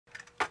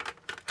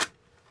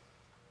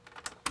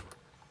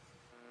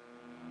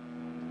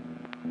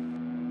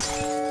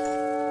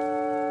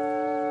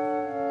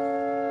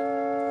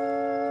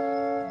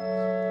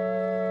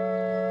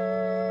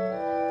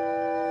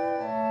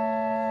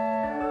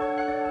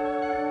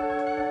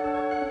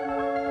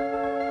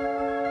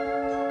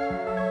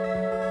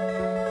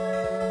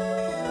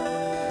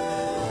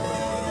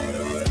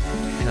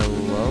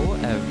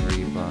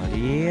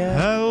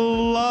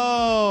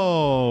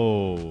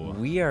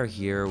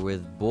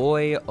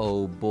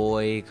oh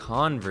boy,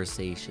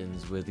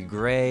 conversations with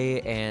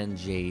Gray and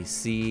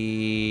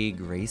Jacy.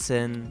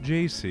 Greyson.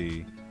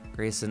 Jacy.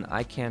 Greyson,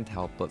 I can't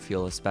help but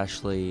feel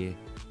especially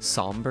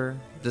somber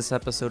this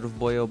episode of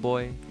Boy Oh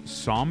Boy.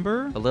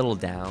 Somber? A little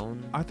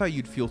down. I thought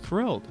you'd feel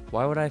thrilled.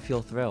 Why would I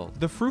feel thrilled?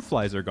 The fruit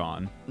flies are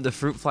gone. The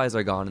fruit flies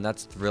are gone, and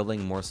that's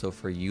thrilling more so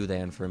for you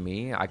than for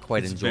me. I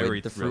quite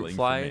enjoyed the fruit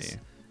flies.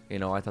 You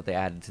know, I thought they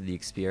added to the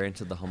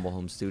experience of the Humble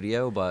Home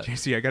Studio, but...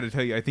 Jacy, I got to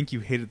tell you, I think you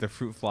hated the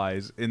fruit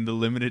flies in the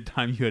limited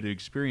time you had to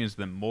experience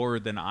them more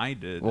than I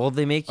did. Well,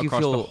 they make you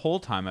across feel... the whole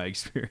time I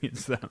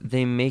experienced them.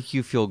 They make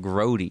you feel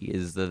grody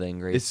is the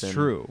thing, Greyson. It's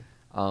true.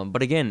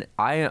 But again,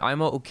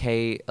 I'm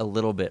okay, a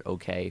little bit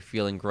okay,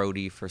 feeling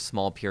grody for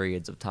small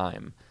periods of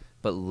time.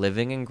 But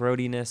living in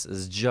grodiness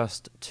is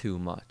just too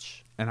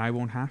much. And I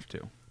won't have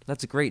to.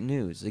 That's great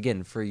news,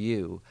 again, for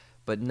you.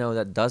 But no,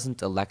 that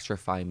doesn't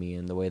electrify me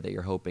in the way that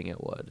you're hoping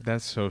it would.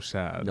 That's so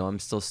sad. No, I'm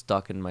still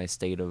stuck in my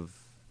state of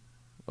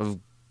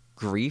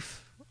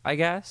grief, I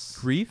guess.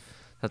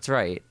 Grief? That's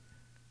right.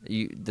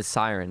 The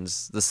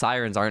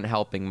sirens aren't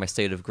helping my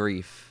state of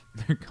grief.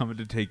 They're coming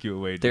to take you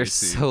away, They're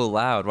Jacy. so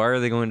loud. Why are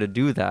they going to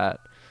do that?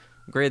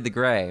 Grade the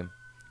Gray.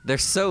 They're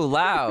so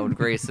loud,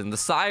 Greyson. The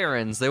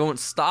sirens, they won't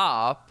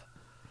stop.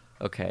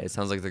 Okay, it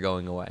sounds like they're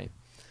going away.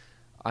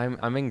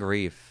 I'm in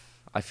grief.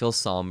 I feel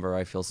somber.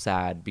 I feel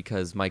sad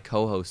because my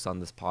co-host on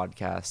this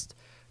podcast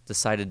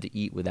decided to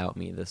eat without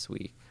me this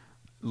week.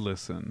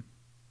 Listen,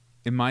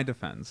 in my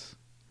defense,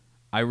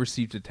 I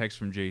received a text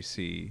from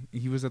Jacy.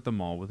 He was at the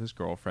mall with his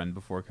girlfriend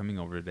before coming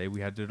over today.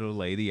 We had to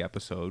delay the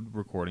episode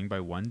recording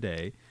by one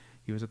day.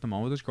 He was at the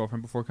mall with his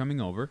girlfriend before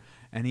coming over,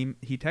 and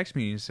he texts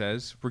me and he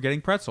says, "We're getting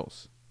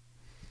pretzels.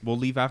 We'll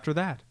leave after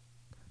that."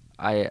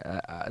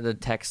 The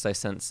text I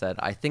sent said,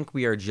 "I think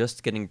we are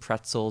just getting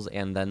pretzels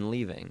and then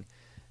leaving."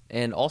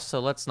 And also,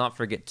 let's not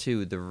forget,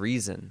 too, the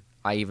reason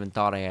I even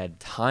thought I had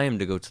time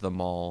to go to the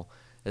mall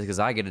is because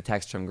I get a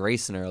text from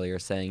Greyson earlier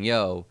saying,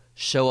 yo,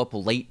 show up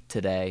late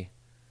today.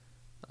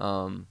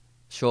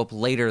 Show up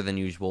later than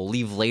usual.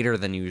 Leave later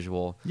than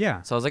usual.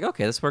 Yeah. So I was like,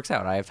 okay, this works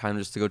out. I have time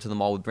just to go to the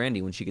mall with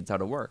Brandy when she gets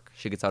out of work.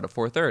 She gets out at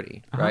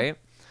 4:30, right?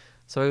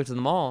 So I go to the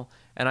mall,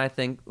 and I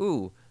think,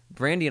 ooh,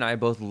 Brandy and I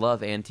both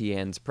love Auntie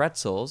Anne's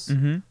pretzels.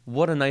 Mm-hmm.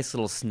 What a nice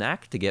little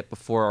snack to get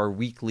before our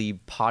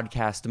weekly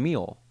podcast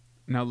meal.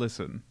 Now,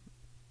 listen.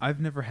 I've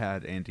never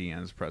had Auntie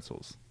Anne's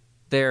pretzels.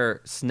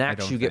 They're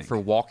snacks you get for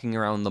walking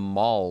around the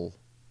mall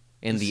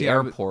in the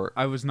airport.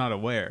 I was not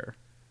aware.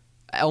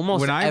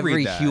 Almost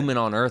every human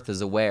on Earth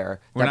is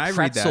aware that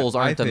pretzels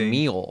aren't a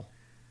meal.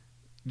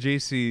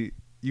 JC,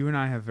 you and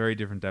I have very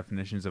different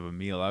definitions of a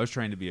meal. I was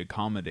trying to be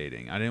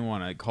accommodating. I didn't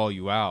want to call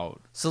you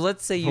out. So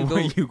let's say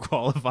what you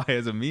qualify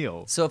as a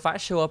meal. So if I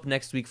show up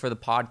next week for the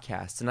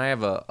podcast and I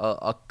have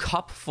a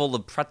cup full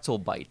of pretzel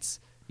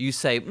bites, you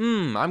say,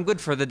 I'm good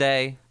for the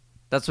day.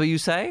 That's what you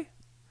say?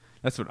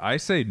 That's what I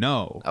say?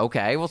 No.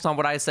 Okay, well, it's not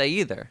what I say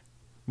either.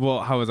 Well,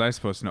 how was I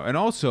supposed to know? And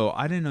also,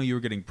 I didn't know you were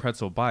getting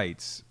pretzel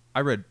bites. I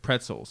read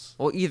pretzels.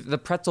 Well, the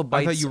pretzel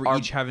bites I thought you were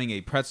each having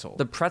a pretzel.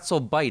 The pretzel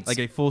bites. Like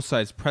a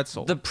full-size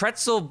pretzel. The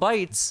pretzel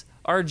bites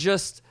are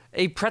just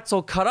a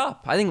pretzel cut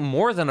up. I think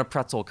more than a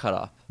pretzel cut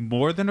up.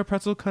 More than a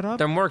pretzel cut up?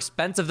 They're more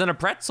expensive than a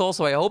pretzel,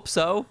 so I hope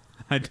so.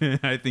 I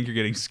think you're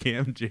getting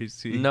scammed,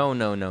 JC. No.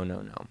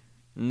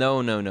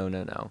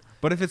 No.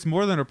 But if it's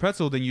more than a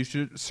pretzel, then you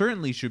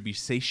certainly should be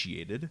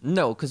satiated.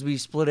 No, because we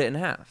split it in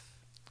half.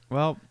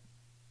 Well.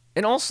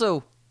 And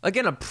also,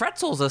 again, a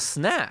pretzel's a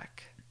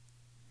snack.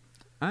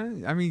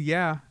 I mean,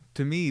 yeah,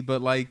 to me,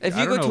 but like, if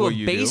you go to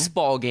a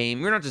baseball game,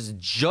 you're not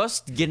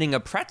just getting a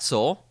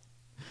pretzel.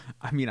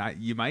 I mean,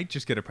 you might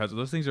just get a pretzel.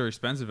 Those things are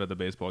expensive at the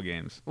baseball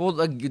games. Well,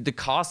 the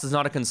cost is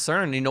not a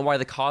concern. You know why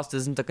the cost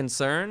isn't a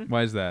concern?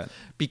 Why is that?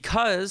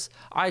 Because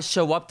I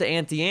show up to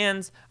Auntie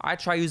Anne's, I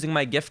try using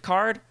my gift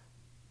card,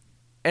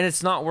 and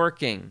it's not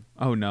working.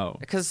 Oh, no.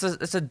 Because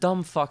it's a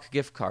dumb fuck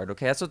gift card,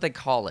 okay? That's what they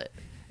call it.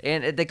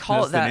 And they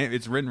call it that. The name.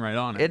 It's written right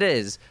on it. It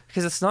is.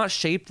 Because it's not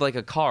shaped like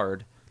a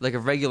card, like a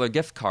regular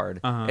gift card.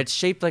 Uh-huh. It's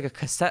shaped like a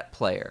cassette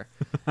player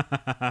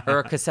or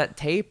a cassette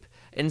tape.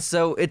 And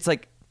so it's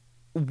like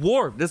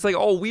warped. It's like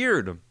all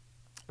weird.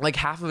 Like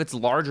half of it's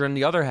larger than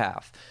the other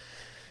half.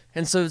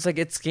 And so it's like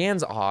it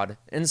scans odd.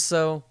 And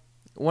so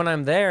when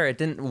I'm there, it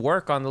didn't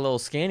work on the little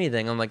scanny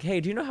thing. I'm like, hey,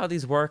 do you know how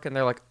these work? And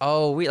they're like,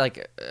 oh, we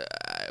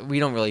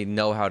don't really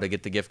know how to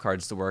get the gift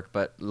cards to work.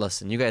 But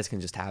listen, you guys can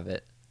just have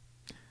it.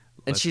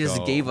 And she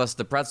just gave us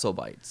the pretzel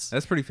bites.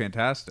 That's pretty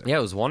fantastic. Yeah,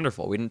 it was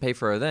wonderful. We didn't pay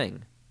for a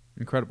thing.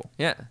 Incredible.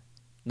 Yeah.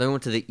 Then we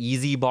went to the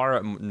Easy Bar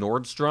at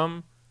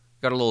Nordstrom,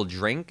 got a little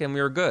drink, and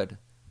we were good.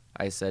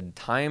 I said,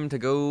 time to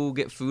go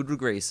get food with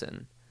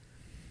Greyson.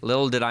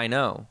 Little did I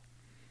know.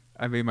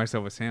 I made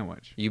myself a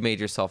sandwich. You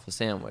made yourself a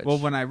sandwich. Well,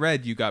 when I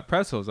read you got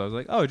pretzels, I was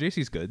like, oh,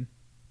 Jacy's good.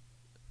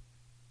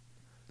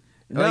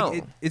 No.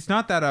 Like, it's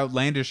not that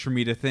outlandish for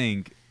me to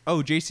think,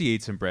 oh, Jacy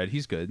ate some bread.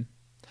 He's good.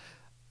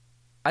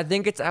 I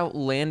think it's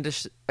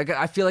outlandish.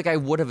 I feel like I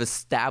would have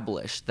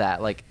established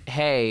that, like,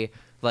 hey,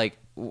 like,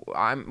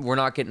 we're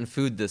not getting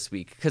food this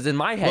week. Because in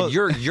my head,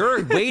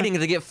 you're waiting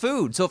to get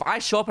food. So if I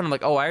show up and I'm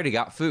like, oh, I already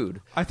got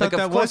food. I thought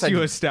that was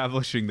you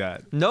establishing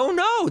that.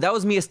 No, that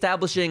was me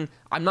establishing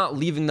I'm not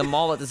leaving the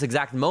mall at this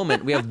exact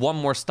moment. We have one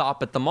more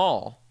stop at the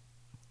mall.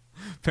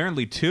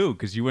 Apparently 2,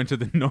 because you went to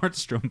the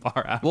Nordstrom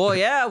bar after. Well,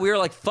 yeah, we were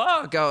like,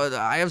 fuck,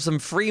 I have some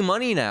free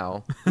money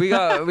now. We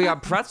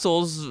got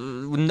pretzels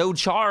with no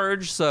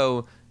charge,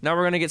 so now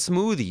we're going to get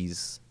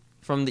smoothies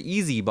from the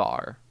Easy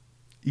Bar.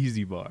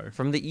 Easy Bar.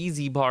 From the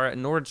Easy Bar at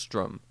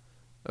Nordstrom.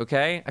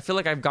 Okay? I feel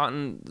like I've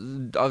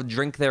gotten a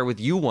drink there with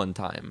you one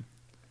time.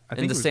 I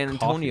think in the San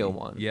Antonio coffee.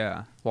 one.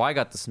 Yeah. Well, I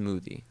got the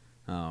smoothie.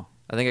 Oh.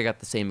 I think I got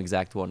the same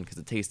exact one because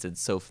it tasted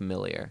so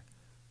familiar.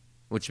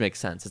 Which makes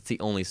sense. It's the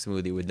only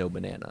smoothie with no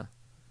banana.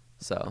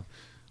 So.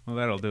 Well,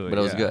 that'll do it. But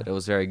it was good. It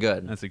was very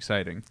good. That's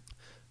exciting.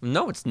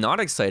 No, it's not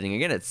exciting.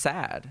 Again, it's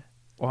sad.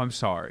 Oh, I'm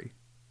sorry.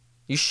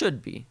 You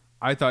should be.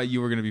 I thought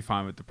you were going to be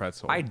fine with the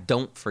pretzel. I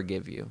don't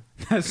forgive you.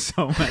 That's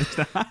so messed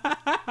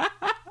up.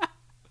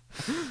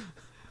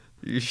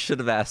 You should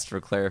have asked for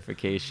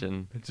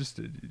clarification. It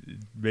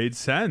made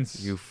sense.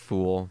 You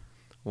fool.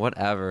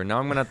 Whatever. Now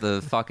I'm going to have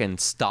to fucking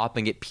stop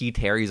and get P.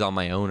 Terry's on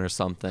my own or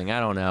something.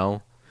 I don't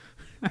know.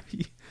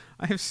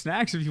 I have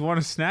snacks if you want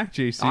a snack,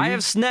 Jacy. I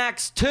have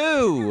snacks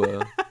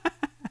too.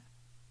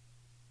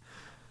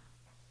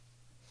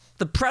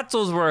 The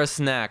pretzels were a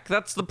snack.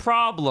 That's the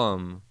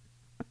problem.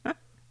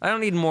 I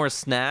don't need more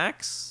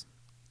snacks.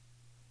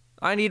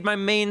 I need my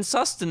main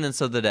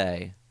sustenance of the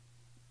day.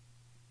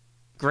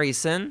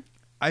 Greyson?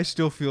 I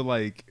still feel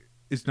like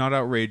it's not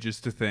outrageous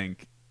to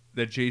think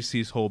that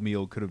Jacy's whole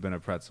meal could have been a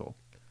pretzel.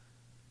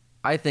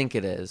 I think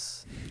it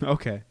is.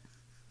 Okay.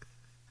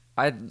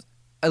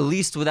 At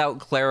least without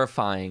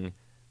clarifying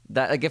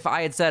that, like, if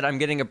I had said I'm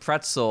getting a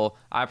pretzel,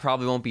 I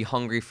probably won't be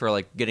hungry for,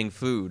 like, getting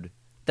food.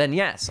 Then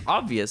yes,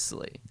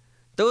 obviously.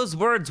 Those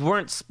words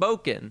weren't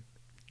spoken.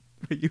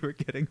 But you were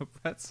getting a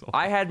pretzel.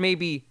 I had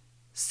maybe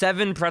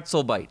 7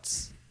 pretzel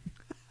bites.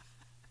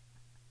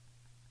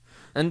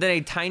 And then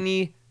a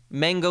tiny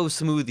mango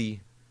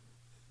smoothie.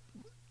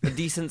 A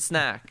decent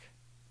snack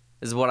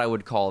is what I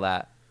would call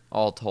that,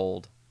 all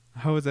told.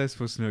 How was I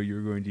supposed to know you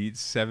were going to eat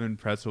 7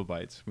 pretzel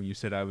bites when you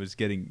said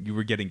you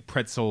were getting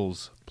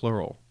pretzels,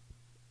 plural?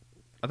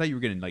 I thought you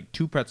were getting like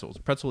 2 pretzels,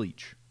 pretzel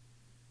each.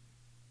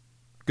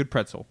 Good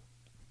pretzel.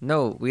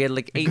 No, we had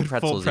like 8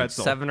 pretzels each,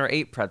 7 or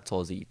 8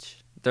 pretzels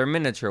each. They're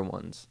miniature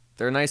ones.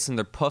 They're nice and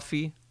they're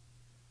puffy.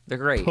 They're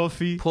great.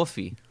 Puffy.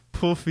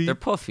 They're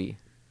puffy.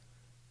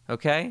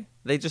 Okay?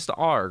 They just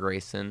are,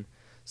 Greyson.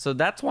 So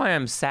that's why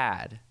I'm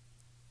sad.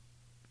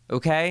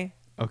 Okay?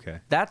 Okay.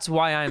 That's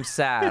why I'm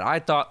sad. I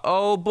thought,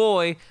 oh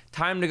boy,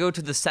 time to go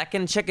to the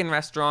second chicken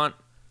restaurant.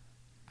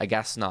 I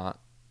guess not.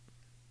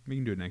 We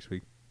can do it next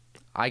week.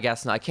 I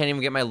guess not. I can't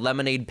even get my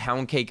lemonade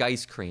pound cake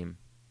ice cream.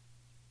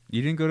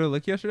 You didn't go to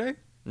Lick yesterday?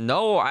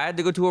 No, I had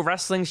to go to a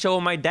wrestling show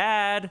with my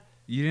dad.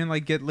 You didn't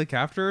like get Lick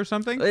after or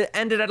something? It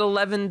ended at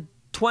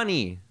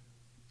 11:20.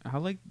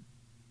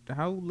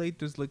 How late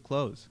does Lick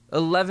close?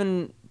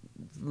 11.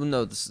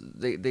 No,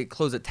 they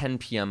close at 10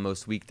 p.m.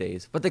 most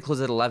weekdays, but they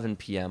close at 11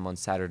 p.m. on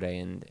Saturday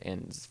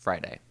and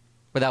Friday.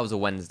 But that was a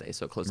Wednesday,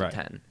 so it closed at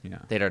 10. Yeah.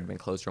 They'd already been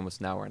closed for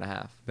almost an hour and a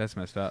half. That's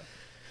messed up.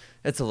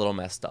 It's a little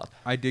messed up.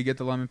 I did get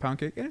the lemon pound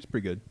cake, and it's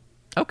pretty good.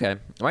 Okay.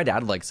 My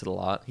dad likes it a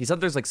lot. He said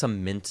there's like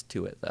some mint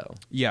to it, though.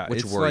 Yeah,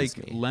 which it's worries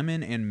like me.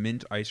 lemon and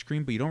mint ice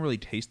cream, but you don't really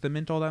taste the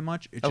mint all that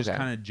much. It just Okay.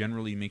 kind of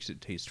generally makes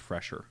it taste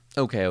fresher.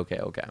 Okay.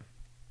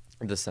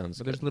 This sounds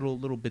But good. there's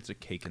little bits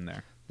of cake in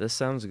there. This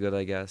sounds good,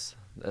 I guess.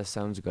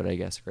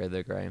 Gray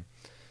the Gray.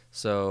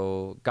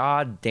 So,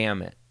 god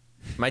damn it.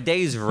 My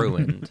day's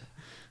ruined,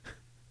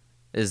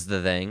 is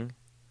the thing.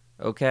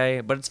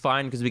 Okay? But it's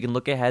fine, because we can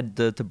look ahead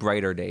to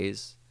brighter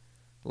days,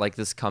 like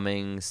this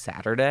coming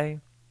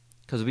Saturday,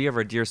 because we have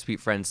our dear sweet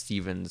friend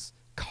Steven's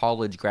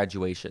college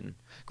graduation.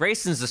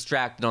 Grayson's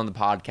distracted on the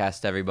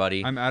podcast,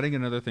 everybody. I'm adding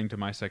another thing to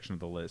my section of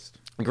the list.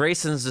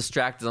 Grayson's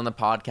distracted on the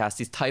podcast.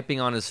 He's typing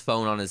on his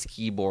phone on his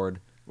keyboard.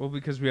 Well,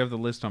 because we have the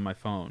list on my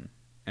phone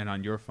and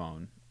on your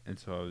phone, and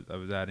so I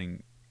was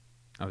adding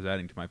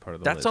to my part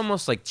of the list. That's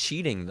almost like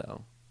cheating,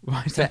 though.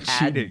 Why is To that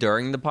add cheating?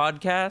 during the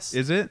podcast?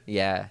 Is it?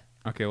 Yeah.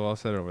 Okay, well, I'll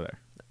set it over there.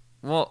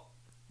 Well,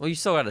 you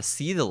still got to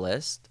see the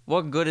list.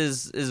 What good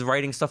is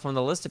writing stuff on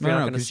the list if you're not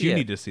going to because see you it?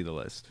 need to see the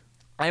list.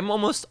 I'm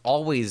almost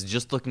always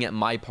just looking at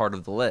my part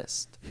of the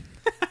list.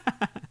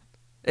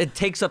 It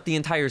takes up the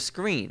entire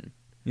screen.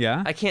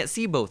 Yeah? I can't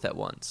see both at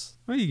once.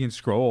 Well, you can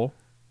scroll.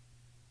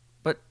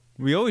 But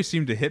We always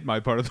seem to hit my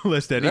part of the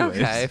list anyways.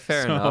 okay,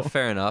 fair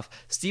enough.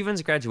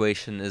 Steven's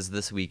graduation is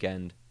this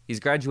weekend. He's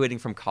graduating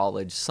from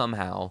college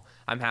somehow.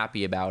 I'm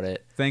happy about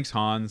it. Thanks,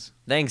 Hans.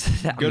 Thanks.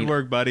 Good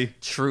work, buddy.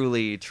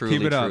 Truly.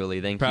 Keep it up.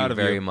 Thank Proud you of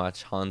very you.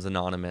 much, Hans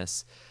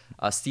Anonymous.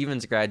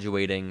 Steven's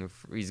graduating.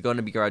 He's going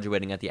to be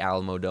graduating at the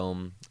Alamo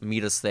Dome.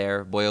 Meet us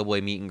there. Boy, oh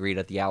boy, meet and greet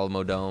at the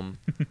Alamo Dome.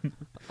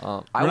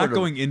 We're not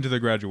going into the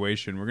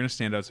graduation. We're going to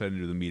stand outside and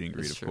do the meet and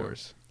greet, That's of true.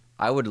 course.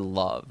 I would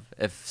love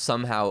if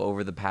somehow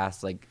over the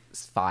past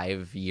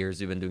 5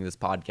 years we've been doing this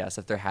podcast,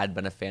 if there had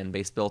been a fan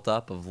base built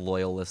up of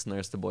loyal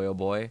listeners to Boy Oh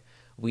Boy,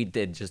 we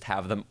did just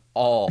have them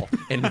all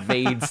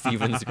invade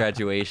Steven's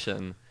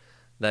graduation.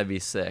 That'd be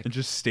sick. And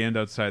just stand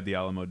outside the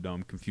Alamo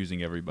Dome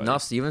confusing everybody. No,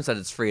 Steven said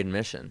it's free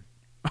admission.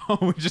 Oh,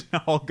 we just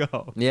all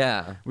go.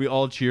 Yeah. We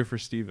all cheer for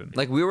Steven.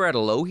 Like, we were at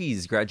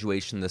Alohi's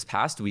graduation this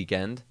past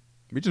weekend.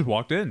 We just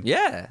walked in.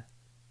 Yeah.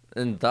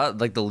 And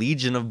the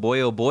legion of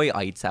boy oh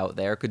boy-ites out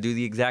there could do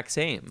the exact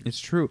same. It's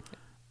true.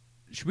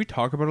 Should we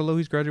talk about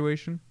Alohi's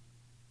graduation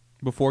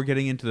before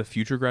getting into the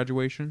future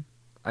graduation?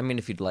 I mean,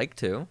 if you'd like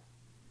to.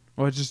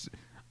 Well,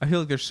 I feel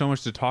like there's so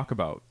much to talk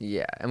about.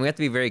 Yeah, and we have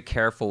to be very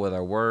careful with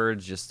our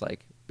words, just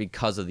like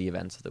because of the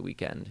events of the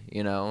weekend,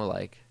 you know,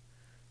 like.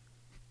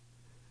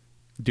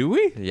 Do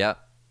we? Yep.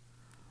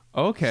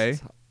 Okay.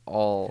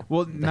 All.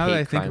 Well, now that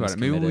I think about it,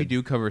 maybe committed. we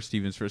do cover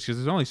Stevens first, because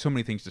there's only so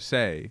many things to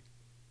say.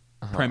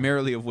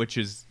 Primarily of which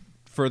is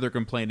further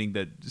complaining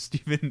that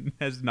Steven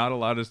has not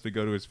allowed us to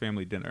go to his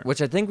family dinner.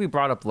 Which I think we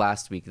brought up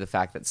last week, the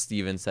fact that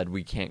Steven said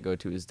we can't go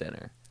to his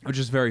dinner. Which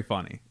is very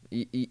funny.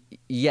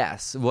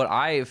 Yes. What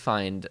I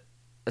find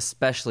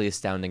especially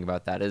astounding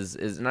about that is,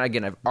 and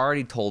again, I've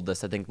already told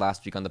this, I think,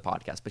 last week on the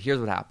podcast, but here's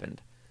what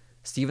happened.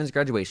 Steven's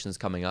graduation is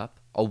coming up.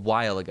 A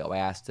while ago, I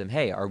asked him,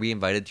 hey, are we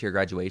invited to your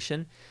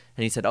graduation?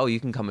 And he said, oh, you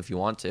can come if you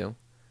want to.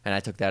 And I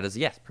took that as,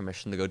 yes,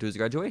 permission to go to his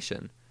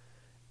graduation.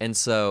 And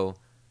so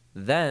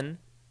then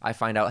I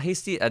find out, hey,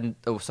 Steve,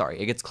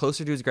 it gets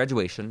closer to his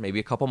graduation. Maybe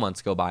a couple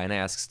months go by, and I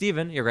ask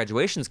Steven, your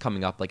graduation's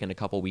coming up like in a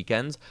couple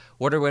weekends.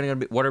 What are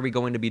we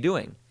going to be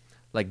doing?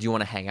 Like, do you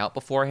want to hang out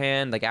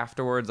beforehand? Like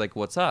afterwards? Like,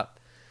 what's up?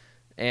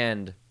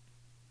 And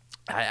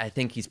I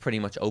think he's pretty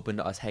much open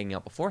to us hanging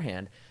out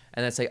beforehand.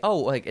 And I say, oh,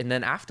 like, and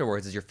then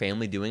afterwards, is your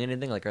family doing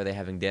anything? Like, are they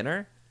having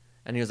dinner?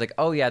 And he was like,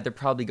 oh, yeah, they're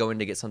probably going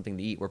to get something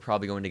to eat. We're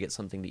probably going to get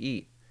something to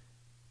eat.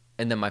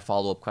 And then my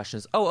follow-up question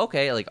is, oh,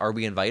 okay, like, are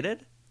we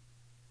invited?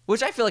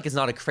 Which I feel like is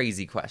not a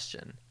crazy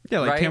question. Yeah,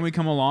 like, right? Can we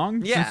come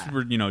along? Yeah. Since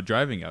we're,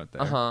 driving out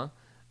there.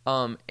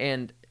 Uh-huh.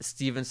 And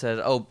Steven said,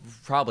 oh,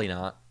 probably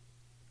not.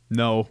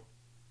 No.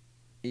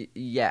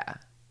 Yeah.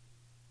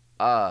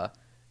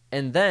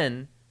 And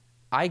then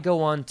I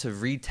go on to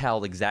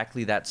retell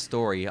exactly that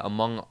story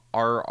among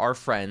our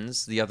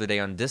friends the other day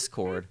on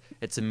Discord.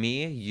 It's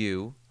me,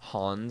 you,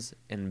 Hans,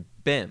 and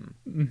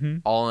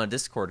Bim, all on a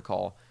Discord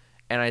call.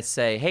 And I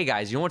say, hey,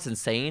 guys, you know what's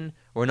insane?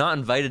 We're not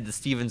invited to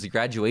Steven's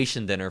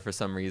graduation dinner for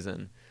some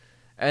reason.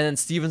 And then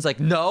Steven's like,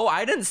 no,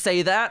 I didn't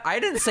say that. I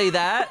didn't say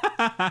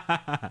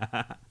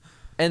that.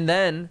 And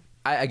then,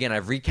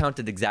 I've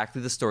recounted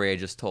exactly the story I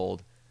just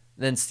told.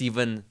 Then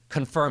Steven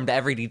confirmed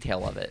every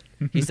detail of it.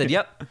 He said,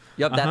 yep,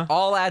 that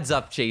all adds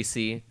up,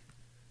 Jacy.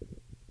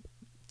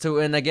 So,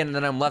 and again,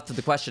 then I'm left with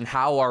the question,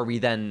 how are we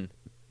then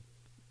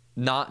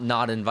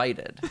not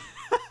invited?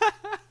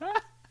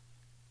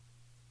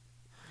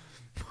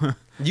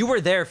 You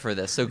were there for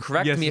this, so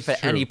correct me if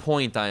at any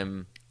point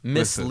I'm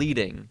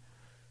misleading. Listen,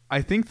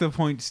 I think the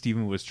point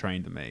Steven was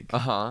trying to make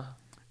Uh-huh.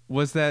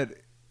 was that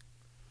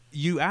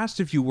you asked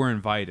if you were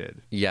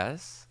invited.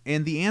 Yes.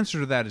 And the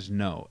answer to that is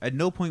no. At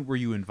no point were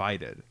you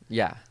invited.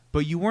 Yeah.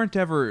 But you weren't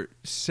ever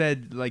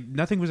said, like,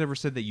 nothing was ever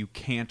said that you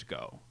can't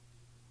go.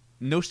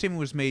 No statement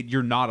was made,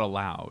 you're not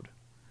allowed.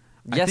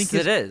 Yes,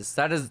 it is.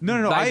 That is,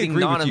 no, by I being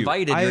agree with you.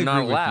 non-invited, you're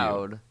not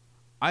allowed.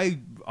 I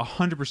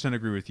 100%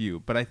 agree with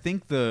you. But I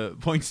think the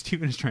point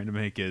Steven is trying to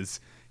make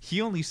is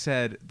he only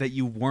said that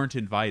you weren't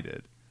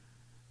invited.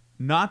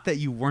 Not that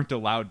you weren't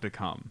allowed to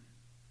come.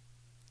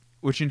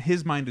 Which in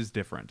his mind is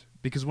different.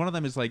 Because one of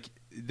them is like,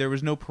 there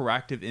was no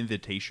proactive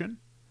invitation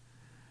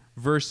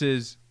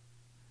versus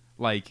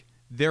like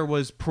there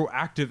was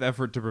proactive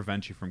effort to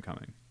prevent you from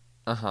coming.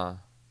 Uh-huh.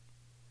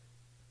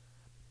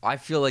 I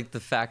feel like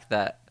the fact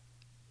that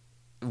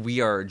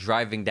we are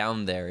driving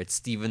down there, it's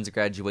Steven's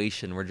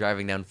graduation, we're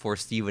driving down for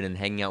Steven and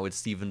hanging out with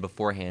Steven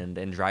beforehand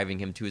and driving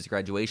him to his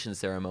graduation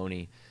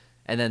ceremony,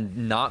 and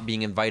then not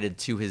being invited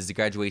to his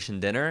graduation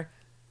dinner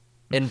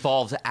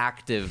involves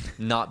active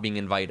not being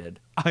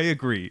invited. I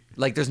agree.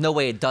 Like, there's no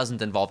way it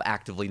doesn't involve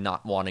actively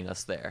not wanting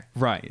us there.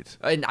 Right.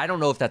 And I don't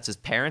know if that's his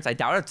parents. I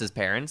doubt it's his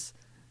parents.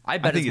 I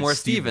bet it's more a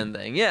Steven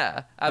thing.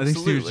 Yeah, absolutely. I think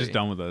Steven's just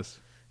done with us.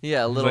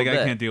 Yeah, a little bit.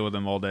 I can't deal with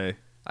him all day.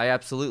 I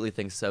absolutely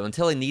think so.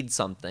 Until he needs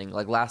something.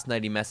 Like, last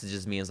night he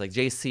messages me and is like,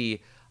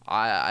 JC,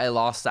 I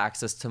lost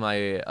access to my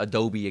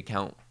Adobe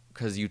account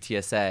because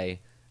UTSA.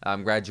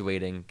 I'm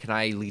graduating. Can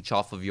I leech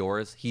off of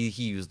yours? He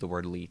used the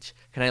word leech.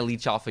 Can I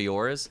leech off of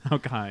yours? How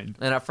kind.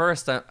 And at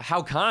first,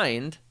 how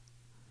kind?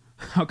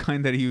 How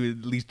kind that he would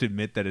at least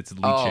admit that it's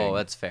leeching. Oh,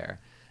 that's fair.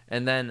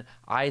 And then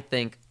I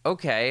think,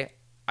 okay,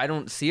 I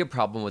don't see a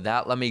problem with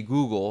that. Let me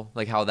Google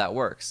like how that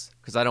works,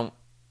 because I don't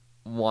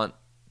want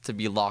to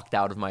be locked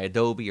out of my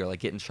Adobe or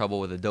like get in trouble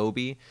with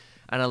Adobe.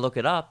 And I look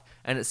it up,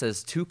 and it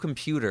says 2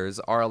 computers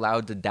are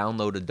allowed to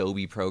download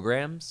Adobe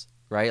programs,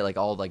 right? Like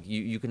all like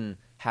you can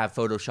have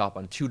Photoshop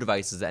on 2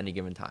 devices at any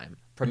given time.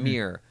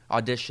 Premiere,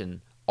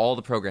 Audition, all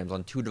the programs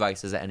on 2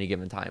 devices at any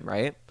given time,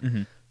 right?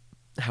 Mm-hmm.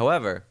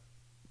 However,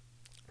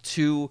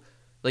 you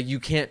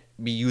can't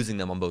be using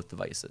them on both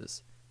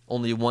devices.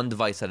 Only one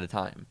device at a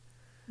time.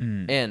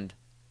 And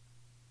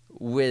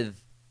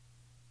with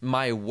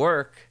my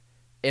work,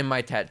 in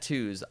my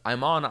tattoos,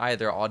 I'm on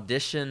either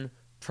Audition,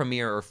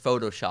 Premiere, or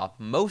Photoshop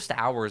most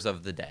hours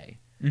of the day.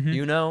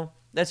 You know?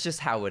 That's just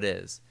how it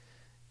is.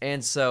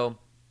 And so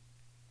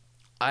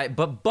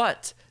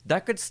but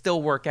that could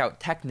still work out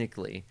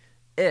technically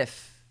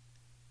if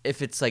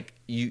it's like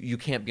you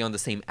can't be on the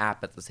same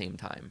app at the same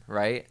time,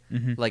 right?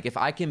 Like if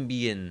I can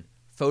be in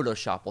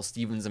Photoshop while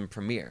Steven's in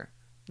Premiere,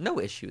 no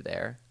issue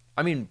there.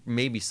 I mean,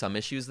 maybe some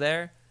issues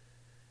there.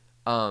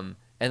 And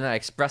then I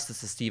expressed this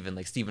to Steven,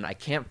 like, Steven, I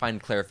can't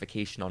find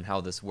clarification on how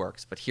this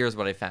works, but here's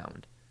what I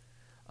found.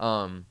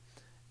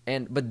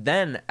 But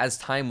then as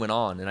time went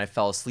on and I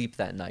fell asleep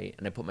that night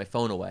and I put my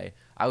phone away,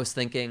 I was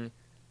thinking,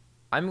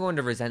 I'm going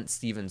to resent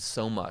Steven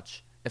so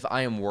much if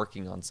I am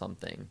working on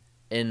something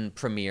in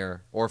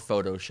Premiere or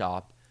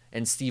Photoshop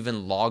and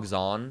Steven logs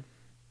on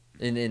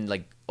and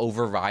like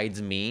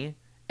overrides me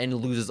and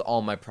loses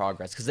all my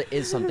progress, because it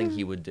is something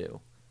he would do.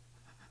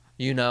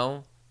 You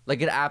know?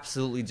 Like, it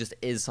absolutely just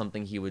is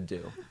something he would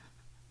do.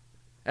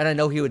 And I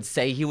know he would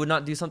say he would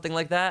not do something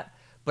like that,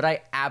 but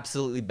I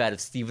absolutely bet if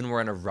Steven were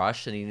in a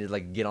rush and he needed to,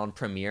 like, get on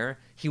Premiere,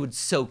 he would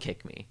so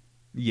kick me.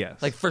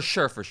 Yes. Like, for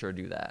sure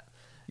do that.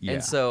 Yeah.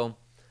 And so,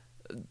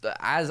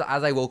 as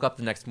I woke up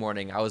the next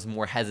morning, I was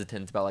more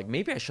hesitant about, like,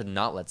 maybe I should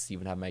not let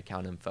Steven have my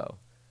account info.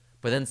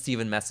 But then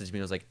Steven messaged me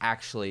and was like,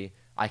 actually,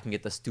 I can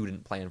get the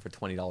student plan for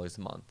 $20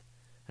 a month.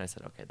 And I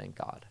said, okay, thank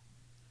God.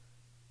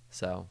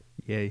 So,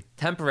 yay.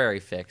 Temporary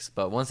fix,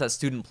 but once that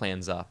student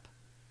plan's up,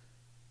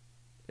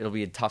 it'll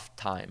be a tough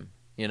time,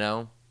 you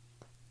know?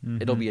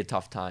 It'll be a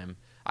tough time.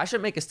 I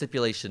should make a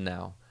stipulation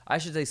now. I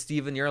should say,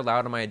 Steven, you're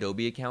allowed on my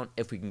Adobe account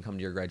if we can come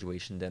to your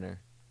graduation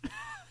dinner.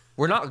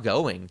 We're not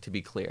going, to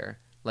be clear.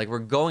 Like, we're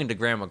going to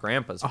Grandma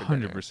Grandpa's for 100%.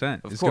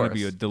 dinner. It's going to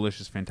be a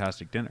delicious,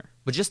 fantastic dinner.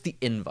 But just the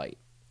invite,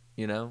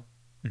 you know?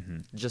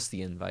 Just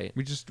the invite.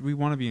 We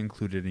want to be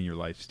included in your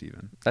life,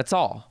 Steven. That's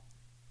all.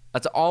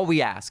 That's all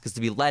we ask, is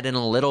to be let in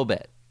a little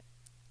bit.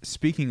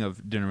 Speaking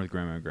of dinner with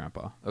Grandma and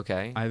Grandpa,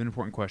 okay, I have an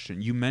important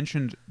question. You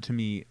mentioned to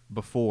me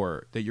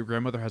before that your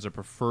grandmother has a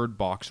preferred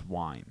boxed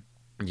wine.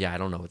 Yeah, I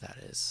don't know what that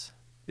is.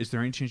 Is there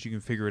any chance you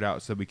can figure it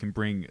out so that we can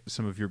bring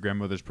some of your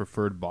grandmother's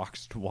preferred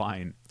boxed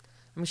wine?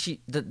 I mean,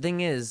 the thing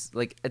is,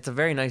 like, it's a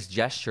very nice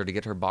gesture to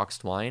get her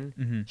boxed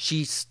wine.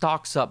 She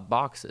stocks up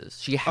boxes.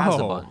 She has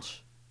a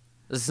bunch.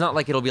 It's not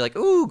like it'll be like,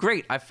 ooh,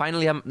 great, I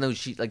finally have. No,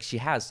 she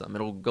has some.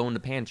 It'll go in the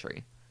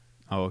pantry.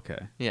 Oh,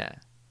 okay. Yeah.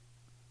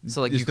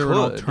 So, like, is there an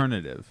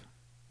alternative?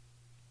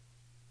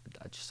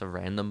 Just a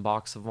random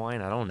box of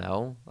wine? I don't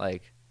know.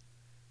 Like,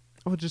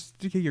 oh, just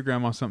to get your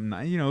grandma something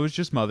nice. You know, it was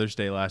just Mother's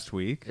Day last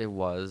week. It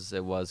was.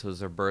 It was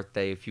her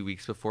birthday a few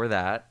weeks before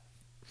that.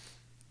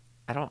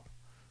 I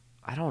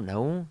don't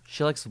know.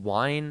 She likes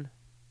wine.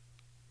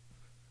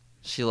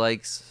 She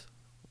likes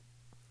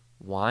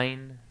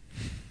wine.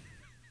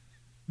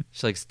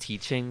 She likes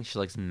teaching. She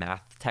likes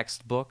math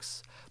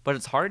textbooks. But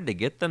it's hard to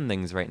get them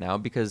things right now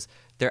because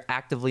they're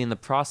actively in the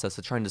process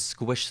of trying to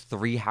squish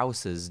 3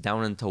 houses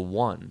down into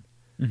one.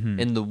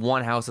 In the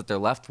one house that they're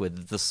left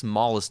with, the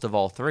smallest of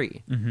all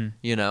 3.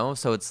 You know?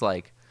 So it's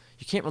like,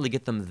 you can't really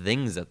get them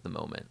things at the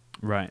moment.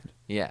 Right.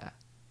 Yeah.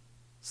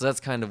 So that's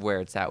kind of where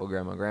it's at with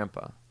Grandma and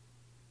Grandpa.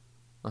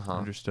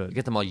 Understood. You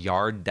get them a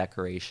yard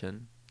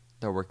decoration.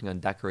 They're working on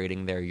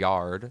decorating their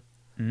yard.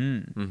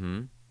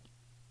 So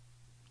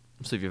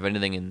if you have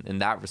anything in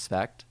that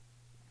respect,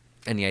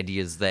 any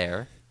ideas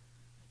there?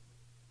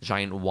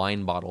 Giant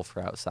wine bottle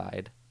for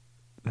outside.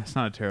 That's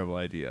not a terrible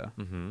idea.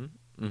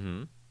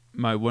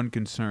 My one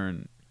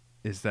concern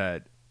is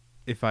that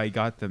if I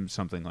got them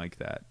something like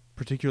that,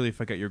 particularly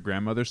if I got your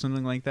grandmother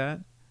something like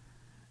that,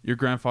 your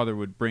grandfather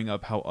would bring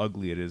up how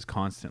ugly it is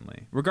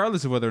constantly,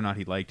 regardless of whether or not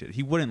he liked it.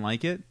 He wouldn't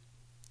like it.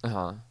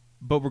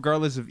 But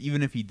regardless of,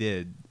 even if he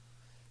did,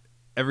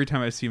 every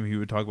time I see him, he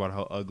would talk about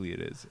how ugly it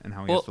is and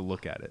how he has to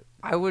look at it.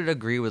 I would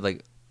agree with,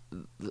 like,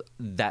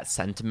 that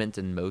sentiment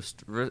in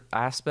most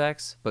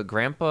aspects, but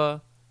Grandpa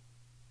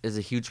is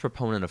a huge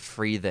proponent of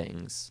free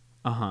things.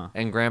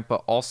 And Grandpa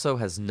also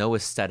has no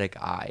aesthetic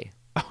eye.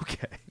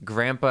 Okay.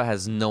 Grandpa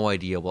has no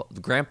idea.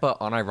 Grandpa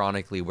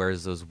unironically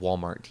wears those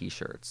Walmart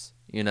t-shirts,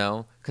 you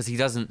know, because he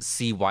doesn't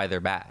see why they're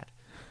bad.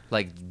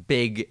 Like,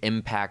 big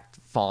impact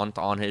font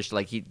on his,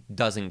 like, he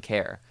doesn't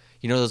care.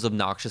 You know those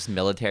obnoxious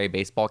military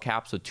baseball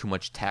caps with too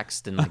much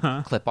text and,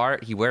 like, clip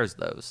art? He wears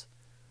those.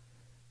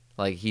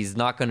 Like, he's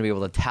not going to be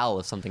able to tell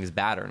if something's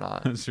bad or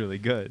not. That's really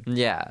good.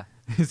 Yeah.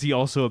 Is he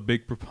also a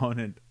big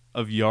proponent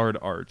of yard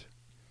art?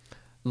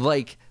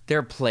 Like,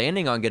 they're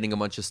planning on getting a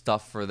bunch of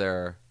stuff for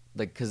their,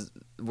 like, because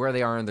where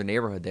they are in their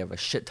neighborhood, they have a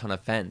shit ton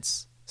of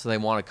fence. So they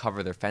want to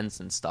cover their fence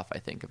and stuff, I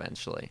think,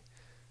 eventually.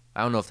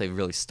 I don't know if they've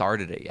really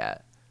started it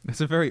yet.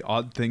 That's a very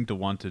odd thing to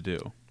want to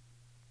do.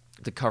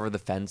 To cover the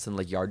fence and,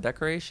 like, yard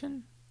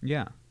decoration?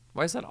 Yeah.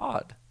 Why is that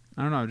odd?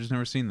 I don't know. I've just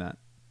never seen that.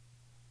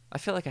 I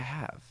feel like I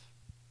have.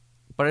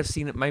 But I've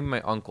seen it. Maybe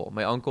my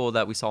uncle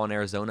that we saw in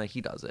Arizona,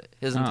 he does it.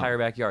 His entire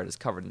backyard is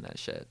covered in that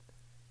shit.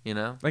 You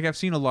know? Like, I've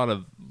seen a lot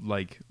of,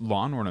 like,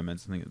 lawn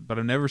ornaments and things, but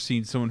I've never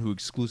seen someone who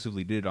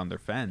exclusively did it on their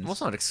fence. Well, it's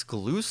not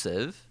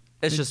exclusive.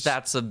 It's just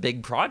that's a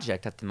big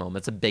project at the moment.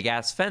 It's a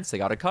big-ass fence. They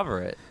got to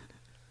cover it.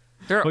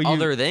 There are Well,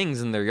 other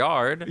things in their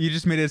yard. You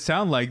just made it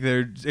sound like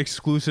they're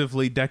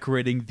exclusively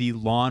decorating the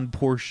lawn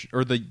portion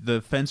or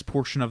the fence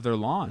portion of their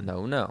lawn.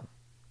 No.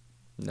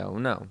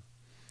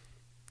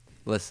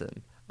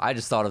 Listen, I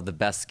just thought of the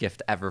best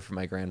gift ever for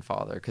my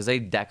grandfather because they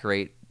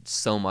decorate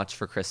so much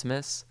for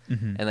Christmas,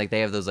 and like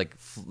they have those like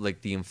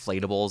the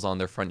inflatables on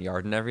their front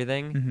yard and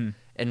everything.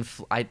 And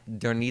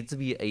there needs to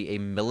be a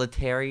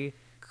military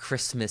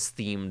Christmas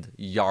themed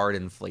yard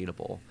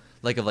inflatable,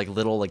 like of like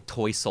little like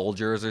toy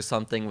soldiers or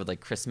something with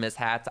like Christmas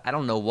hats. I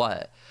don't know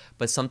what,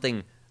 but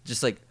something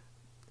just like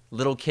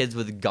little kids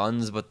with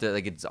guns, but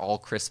like it's all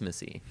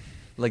Christmassy.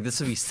 Like this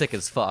would be sick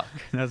as fuck.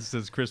 That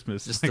says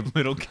Christmas. Just like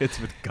little kids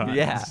with guns.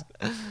 Yeah,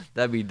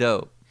 that'd be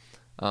dope.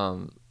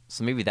 So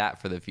maybe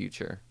that for the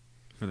future.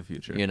 For the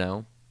future, you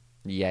know.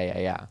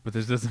 Yeah. But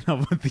this doesn't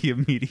help with the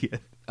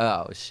immediate.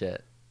 Oh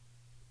shit.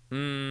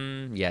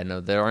 Yeah,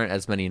 no, there aren't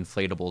as many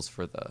inflatables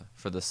for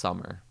the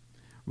summer.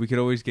 We could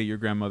always get your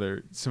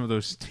grandmother some of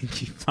those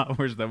stinky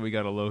flowers that we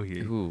got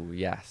Alohi. Ooh,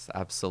 yes,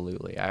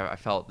 absolutely. I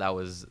felt that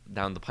was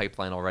down the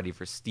pipeline already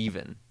for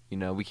Steven. You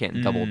know, we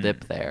can't double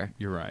dip there.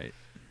 You're right.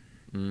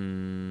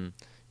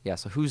 Yeah,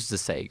 so who's to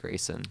say,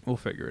 Grayson? We'll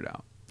figure it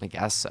out. I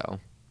guess so.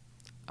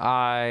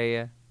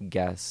 I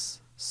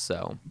guess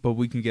so. But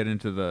we can get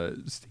into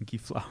the stinky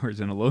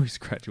flowers and Alohi's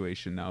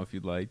graduation now if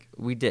you'd like.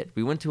 We did.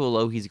 We went to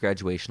Alohi's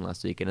graduation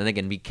last weekend. And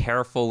again, be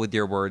careful with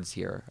your words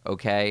here,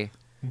 okay?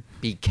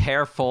 Be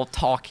careful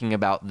talking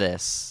about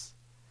this,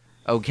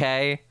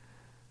 okay?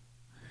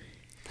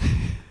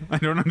 I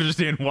don't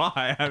understand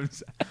why. I'm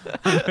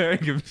very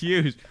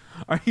confused.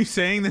 Are you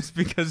saying this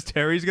because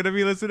Terry's going to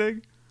be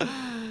listening?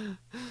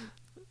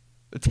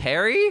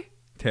 Terry?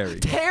 Terry.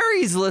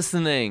 Terry's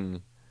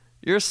listening.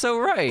 You're so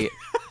right.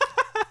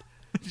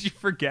 Did you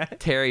forget?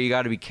 Terry, you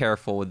got to be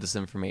careful with this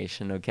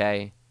information,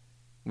 okay?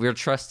 We're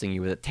trusting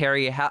you with it.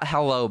 Terry,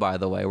 hello, by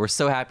the way. We're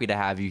so happy to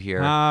have you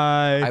here.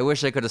 Hi. I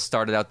wish I could have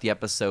started out the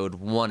episode,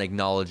 1,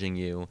 acknowledging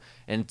you,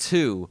 and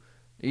 2,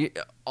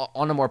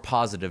 on a more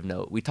positive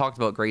note. We talked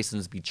about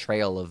Grayson's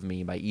betrayal of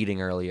me by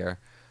eating earlier.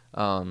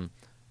 And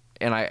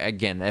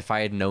again, if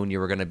I had known you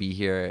were going to be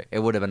here, it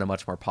would have been a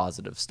much more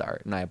positive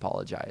start, and I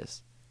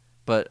apologize.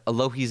 But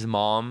Alohi's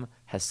mom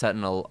has set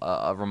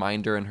a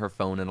reminder in her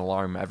phone, an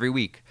alarm every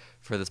week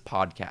for this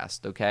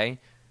podcast, okay?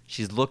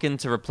 She's looking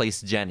to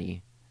replace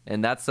Jenny,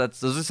 and those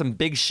are some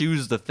big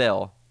shoes to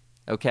fill,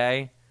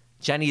 okay?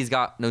 Jenny's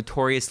got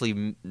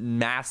notoriously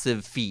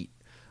massive feet,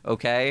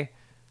 okay?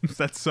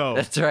 That's so.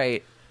 That's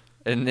right.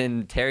 And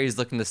then Terry's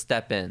looking to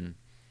step in.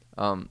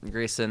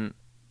 Grayson,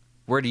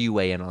 where do you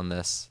weigh in on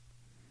this?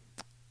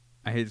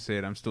 I hate to say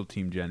it, I'm still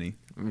Team Jenny.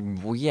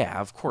 Well, yeah,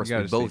 of course,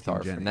 we both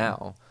are for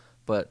now.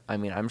 But, I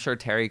mean, I'm sure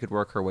Terry could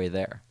work her way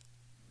there.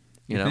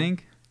 You know?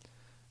 Think?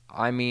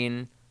 I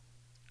mean,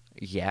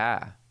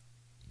 yeah.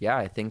 Yeah,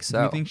 I think so.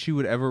 Do you think she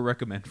would ever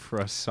recommend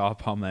for us saw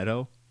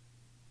palmetto?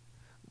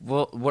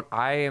 Well, what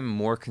I am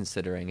more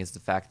considering is the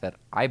fact that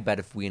I bet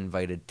if we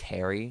invited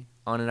Terry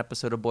on an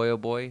episode of Boy Oh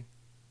Boy,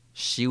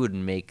 she would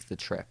make the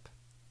trip.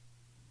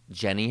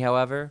 Jenny,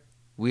 however,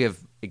 we have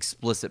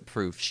explicit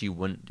proof she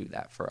wouldn't do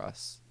that for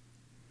us.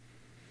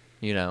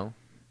 You know?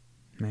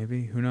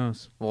 Maybe. Who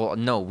knows? Well,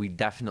 no, we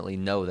definitely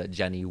know that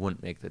Jenny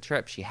wouldn't make the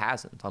trip. She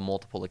hasn't on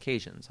multiple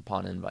occasions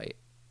upon invite.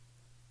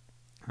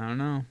 I don't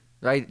know.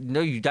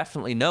 No, you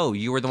definitely know.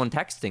 You were the one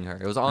texting her.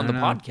 It was on the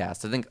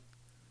podcast. I think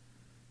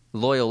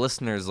loyal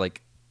listeners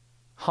like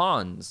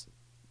Hans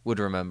would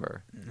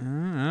remember. I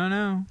don't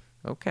know.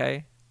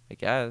 Okay, I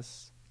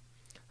guess.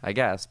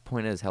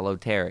 Point is, hello,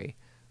 Terry.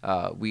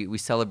 We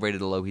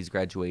celebrated Alohi's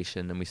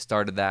graduation, and we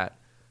started that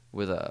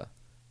with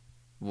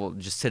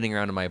just sitting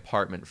around in my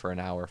apartment for an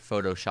hour,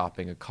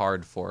 photoshopping a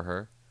card for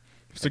her.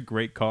 It's a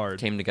great card.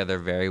 Came together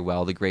very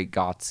well. The great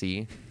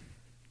Jacy,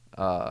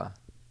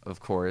 of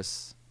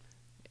course.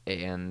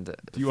 And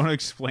do you want to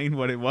explain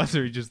what it was,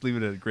 or you just leave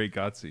it at great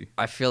Jacy?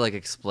 I feel like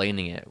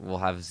explaining it will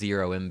have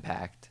zero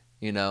impact.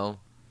 You know,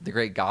 the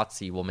great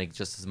Jacy will make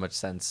just as much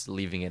sense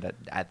leaving it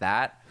at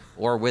that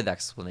or with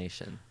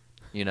explanation.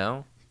 You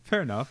know?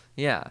 Fair enough.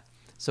 Yeah.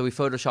 So we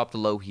photoshopped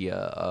Alohi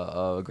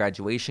a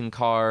graduation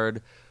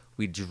card.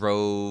 We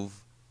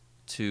drove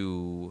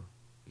to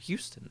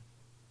Houston,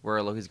 where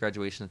Alohi's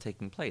graduation is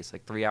taking place,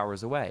 like 3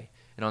 hours away.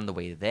 And on the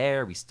way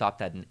there, we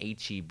stopped at an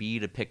H-E-B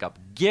to pick up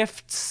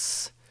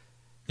gifts.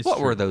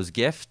 What were those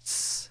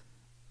gifts?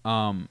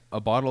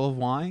 A bottle of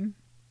wine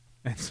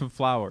and some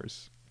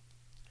flowers.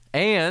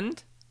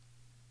 And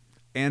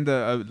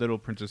a little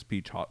Princess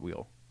Peach Hot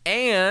Wheel.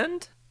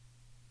 And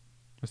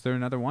was there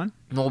another one?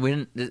 No,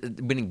 we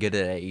didn't get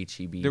it at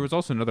H-E-B. There was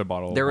also another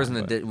bottle. There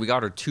wasn't. We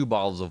got her 2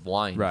 bottles of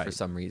wine for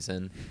some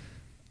reason.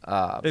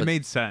 It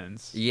made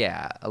sense.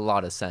 Yeah, a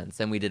lot of sense.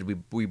 And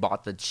we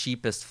bought the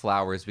cheapest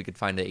flowers we could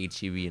find at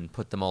H-E-B and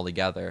put them all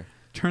together.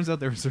 Turns out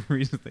there was a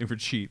reason they were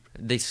cheap.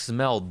 They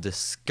smelled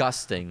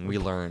disgusting, we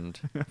learned.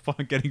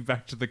 Upon getting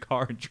back to the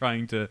car and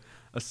trying to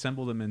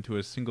assemble them into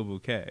a single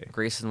bouquet.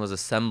 Grayson was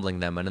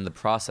assembling them and in the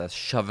process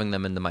shoving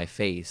them into my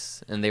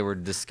face. And they were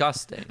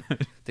disgusting.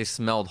 They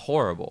smelled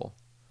horrible.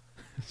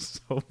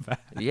 So bad.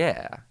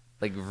 Yeah.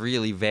 like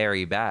really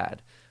very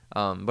bad.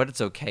 But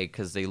it's okay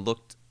because they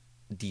looked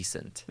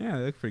decent. Yeah,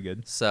 they look pretty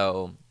good.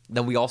 So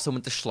then we also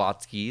went to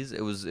Schlotzsky's.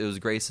 It was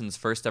Greyson's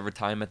first ever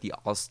time at the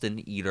Austin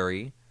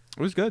Eatery.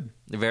 It was good.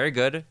 Very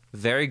good.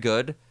 Very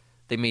good.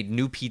 They made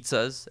new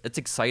pizzas. It's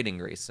exciting,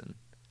 Greyson.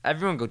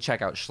 Everyone go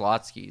check out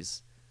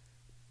Schlotzsky's.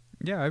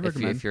 Yeah, I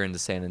recommend. If you're in the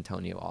San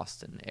Antonio,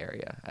 Austin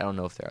area. I don't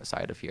know if they're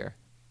outside of here.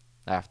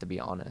 I have to be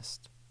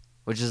honest.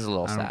 Which is a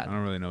little sad. I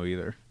don't really know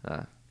either.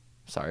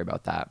 Sorry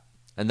about that.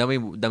 And then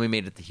we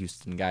made it to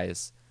Houston,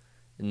 guys.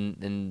 And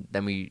then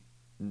I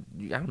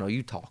don't know,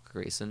 you talk,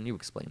 Greyson. You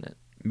explain it.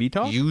 Me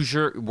talk? Use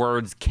your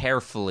words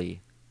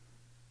carefully.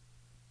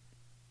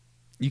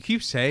 You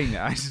keep saying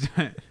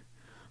that.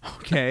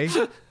 Okay.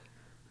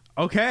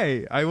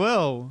 Okay, I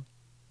will.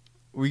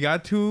 We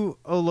got to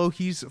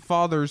Alohi's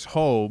father's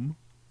home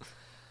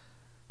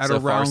at so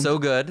around far, so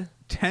good.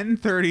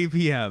 10:30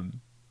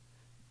 p.m.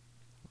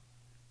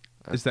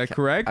 Is that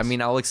correct? I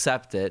mean, I'll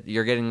accept it.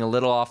 You're getting a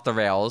little off the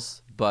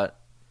rails, but...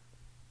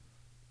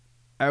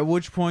 At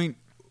which point,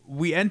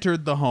 we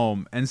entered the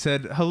home and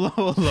said, "Hello,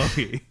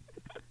 Alohi,"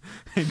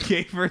 and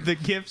gave her the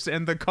gifts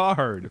and the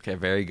card. Okay,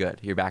 very good.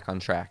 You're back on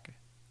track.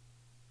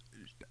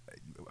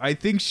 I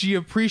think she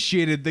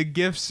appreciated the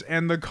gifts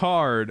and the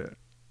card.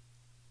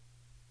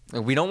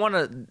 We don't want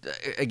to...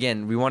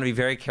 Again, we want to be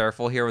very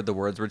careful here with the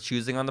words we're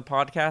choosing on the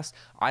podcast.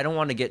 I don't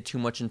want to get too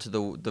much into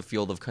the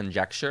field of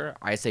conjecture.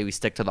 I say we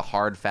stick to the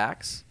hard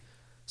facts.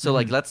 So,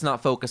 let's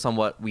not focus on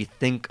what we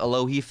think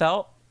Alohi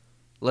felt.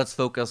 Let's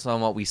focus on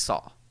what we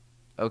saw.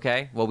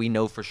 Okay? What we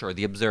know for sure.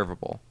 The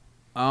observable.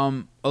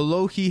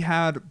 Alohi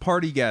had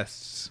party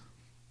guests.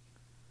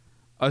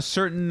 A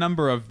certain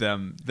number of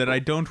them that I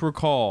don't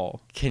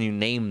recall. Can you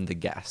name the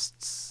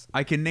guests?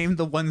 I can name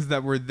the ones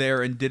that were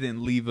there and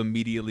didn't leave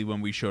immediately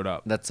when we showed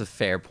up. That's a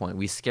fair point.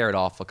 We scared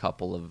off a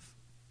couple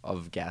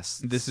of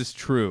guests. This is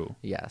true.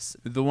 Yes.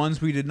 The ones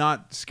we did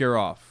not scare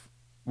off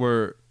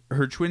were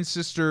her twin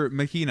sister,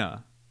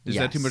 Mahina. Is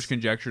that too much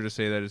conjecture to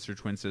say that it's her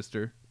twin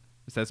sister?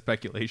 Is that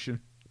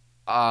speculation?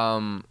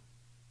 I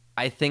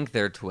think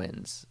they're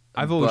twins.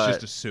 I've always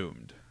just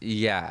assumed.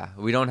 Yeah.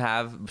 We don't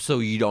have... So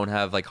you don't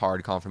have,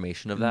 hard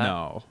confirmation of that?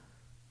 No.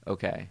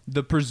 Okay.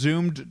 The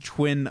presumed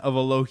twin of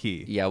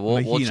Alohi. Yeah,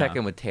 we'll check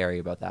in with Terry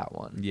about that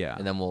one. Yeah.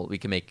 And then we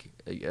can make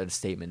a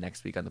statement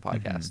next week on the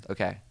podcast. Mm-hmm.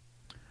 Okay.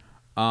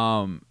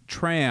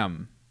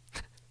 Tram.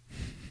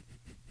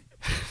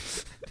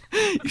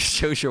 You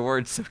chose your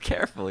words so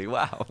carefully.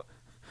 Wow.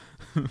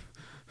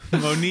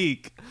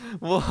 Monique.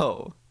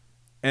 Whoa.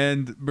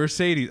 And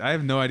Mercedes. I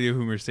have no idea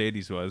who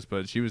Mercedes was,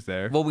 but she was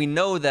there. Well, we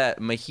know that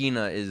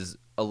Mahina is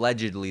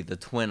allegedly the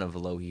twin of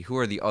Alohi. Who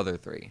are the other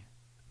three?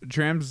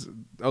 Tram's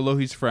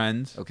Alohi's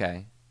friend.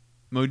 Okay.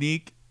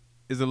 Monique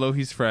is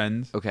Alohi's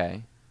friend.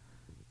 Okay.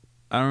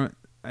 I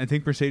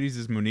think Mercedes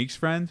is Monique's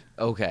friend.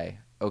 Okay.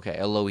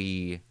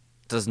 Alohi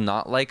does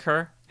not like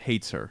her.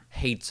 Hates her.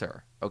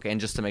 Okay,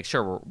 and just to make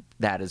sure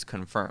that is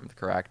confirmed,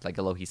 correct? Like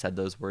Alohi said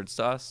those words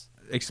to us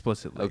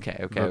explicitly.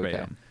 Okay.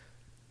 Verbatim.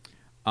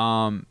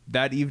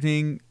 That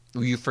evening,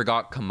 you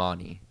forgot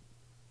Kamani.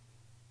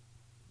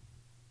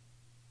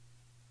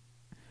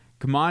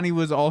 Kamani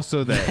was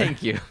also there.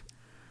 Thank you.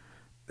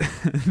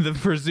 The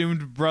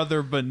presumed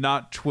brother but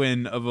not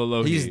twin of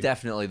Alohi. He's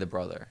definitely the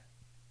brother.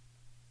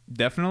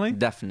 Definitely?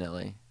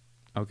 Definitely.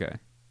 Okay.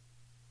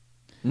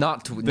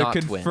 Not the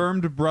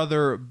confirmed twin.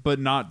 Brother but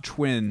not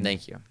twin.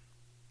 Thank you.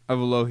 Of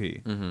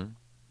Alohi. Mm-hmm.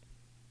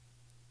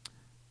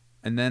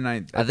 And then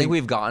I think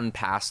we've gotten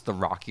past the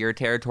rockier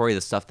territory,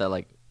 the stuff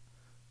that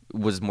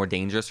was more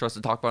dangerous for us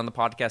to talk about on the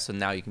podcast. So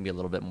now you can be a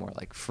little bit more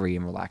free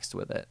and relaxed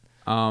with it.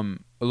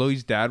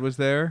 Alohi's dad was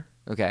there.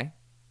 Okay.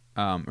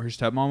 Her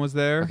stepmom was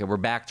there. Okay, we're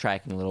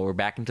backtracking a little. We're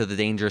back into the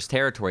dangerous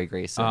territory,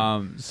 Greyson.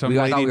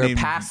 I thought we were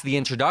past the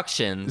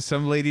introduction.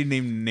 Some lady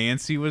named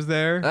Nancy was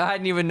there. I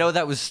didn't even know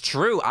that was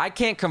true. I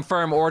can't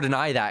confirm or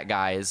deny that,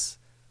 guys.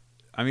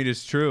 I mean,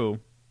 it's true.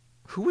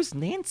 Who was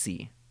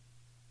Nancy?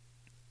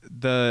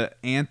 The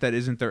aunt that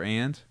isn't their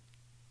aunt.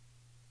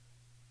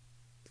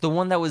 The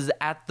one that was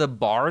at the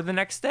bar the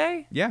next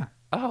day? Yeah.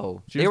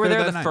 Oh. They were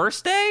there the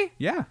first day?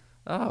 Yeah.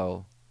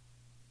 Oh.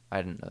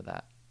 I didn't know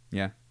that.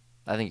 Yeah.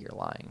 I think you're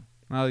lying.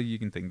 Well, you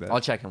can think that.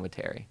 I'll check in with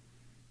Terry.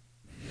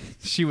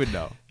 She would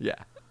know. Yeah.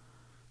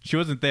 She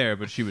wasn't there,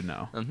 but she would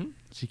know. Mm-hmm.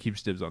 She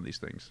keeps dibs on these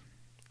things.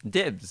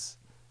 Dibs.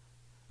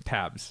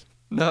 Tabs.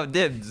 No,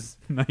 dibs.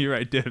 No, you're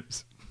right,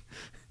 dibs.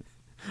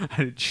 I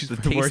didn't choose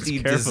the my words tasty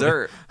carefully.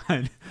 Dessert.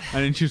 I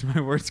didn't choose my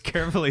words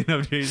carefully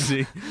enough,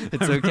 Jacy.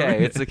 It's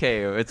okay. It's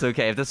okay. It's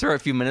okay. If this were a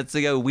few minutes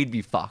ago, we'd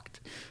be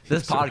fucked.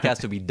 This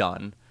podcast would be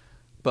done.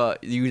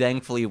 But you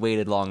thankfully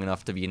waited long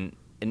enough to be an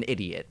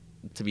idiot,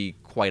 to be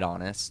quite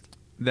honest.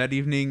 That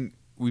evening,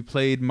 we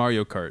played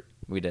Mario Kart.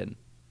 We did.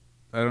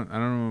 I don't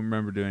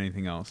remember doing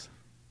anything else.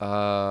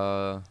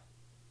 Because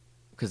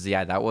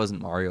that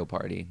wasn't Mario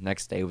Party.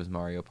 Next day was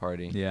Mario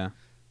Party. Yeah.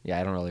 Yeah,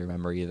 I don't really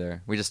remember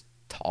either. We just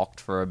talked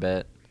for a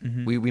bit.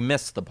 Mm-hmm. We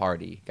missed the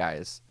party,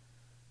 guys.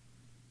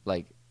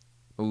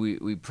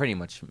 We pretty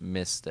much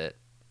missed it.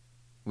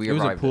 It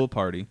was a pool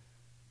party.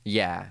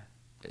 Yeah.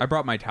 I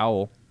brought my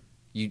towel.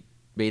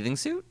 Bathing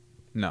suit?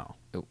 No.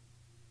 Oh,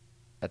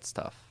 that's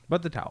tough.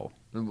 But the towel.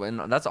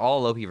 And that's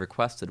all Alohi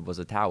requested was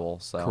a towel.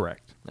 So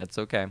Correct. That's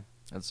okay.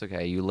 That's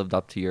okay. You lived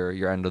up to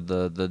your end of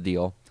the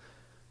deal.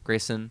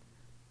 Greyson,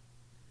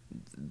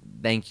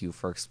 thank you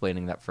for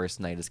explaining that first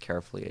night as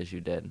carefully as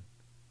you did.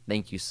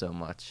 Thank you so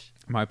much.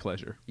 My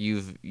pleasure.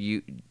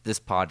 This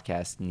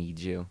podcast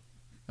needs you.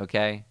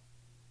 Okay?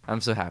 I'm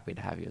so happy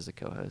to have you as a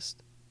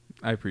co-host.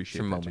 I appreciate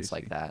for that, moments Jacy.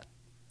 like that.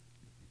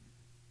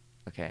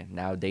 Okay,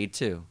 now day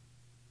 2.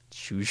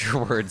 Choose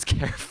your words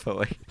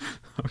carefully.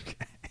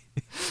 Okay.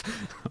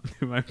 I'll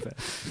do my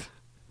best.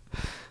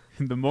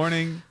 In the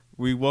morning,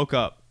 we woke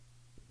up.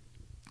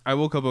 I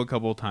woke up a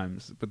couple of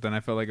times, but then I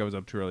felt like I was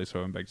up too early, so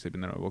I went back to sleep,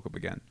 and then I woke up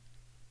again.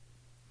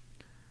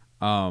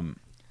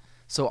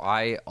 So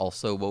I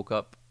also woke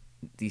up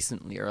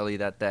decently early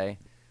that day,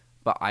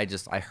 but I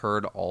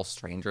heard all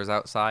strangers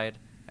outside,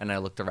 and I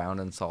looked around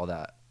and saw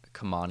that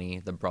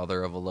Kamani, the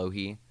brother of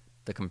Alohi,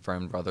 the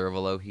confirmed brother of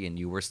Alohi, and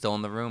you were still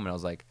in the room, and I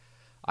was like,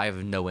 I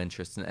have no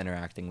interest in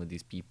interacting with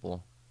these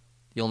people.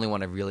 The only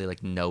one I really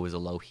know is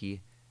Alohi,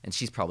 and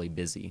she's probably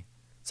busy.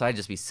 So I'd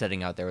just be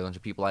sitting out there with a bunch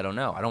of people I don't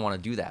know. I don't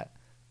want to do that.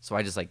 So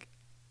I just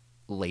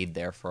laid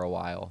there for a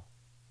while.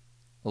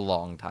 A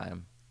long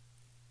time.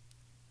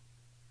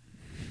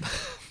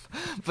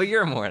 But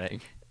your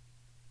morning.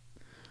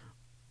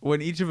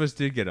 When each of us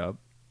did get up,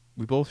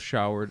 we both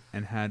showered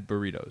and had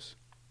burritos.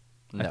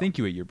 No, I think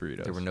you ate your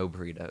burritos. there were no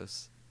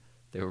burritos.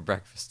 They were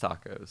breakfast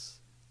tacos.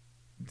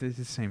 They're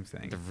the same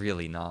thing. They're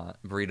really not.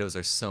 Burritos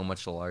are so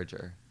much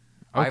larger.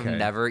 Okay. I've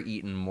never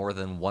eaten more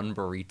than one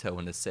burrito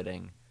in a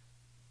sitting.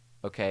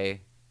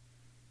 Okay?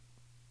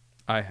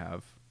 I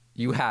have.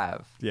 You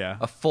have. Yeah.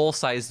 A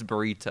full-sized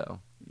burrito.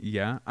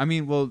 Yeah. I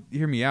mean, well,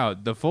 hear me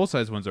out. The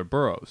full-size ones are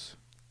burros.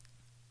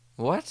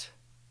 What?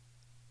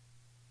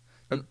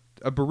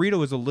 A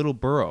burrito is a little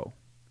burro.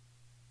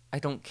 I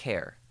don't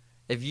care.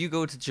 If you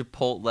go to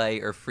Chipotle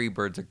or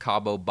Freebirds or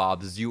Cabo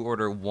Bob's, you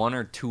order one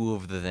or two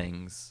of the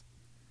things.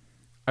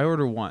 I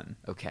order one.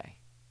 Okay.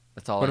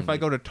 That's all But I if I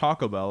need. go to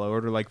Taco Bell, I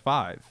order like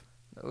 5.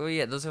 Oh,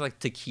 yeah, those are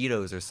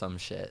taquitos or some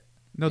shit.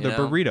 No, You they're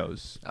know?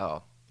 burritos.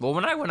 Oh. Well,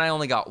 when I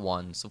only got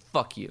one, so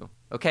fuck you.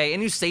 Okay?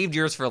 And you saved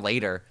yours for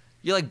later.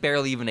 You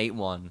barely even ate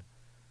one.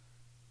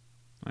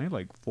 I ate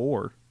like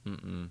 4.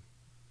 Mm-mm.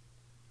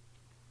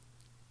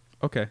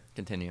 Okay.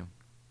 Continue.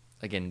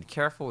 Again,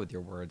 careful with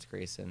your words,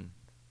 Greyson.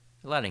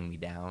 You're letting me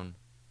down.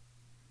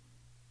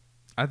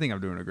 I think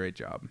I'm doing a great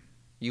job.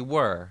 You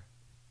were.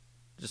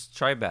 Just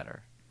try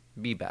better.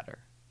 Be better.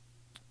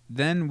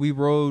 Then we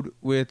rode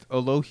with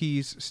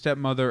Alohi's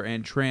stepmother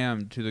and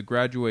Tram to the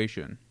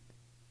graduation.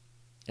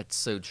 It's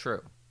so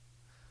true.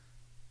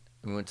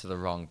 We went to the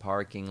wrong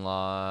parking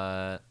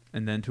lot.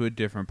 And then to a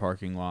different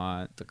parking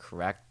lot. The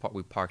correct part.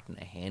 We parked in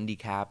a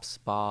handicap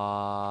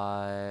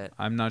spot.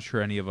 I'm not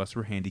sure any of us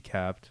were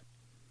handicapped.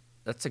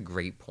 That's a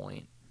great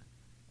point.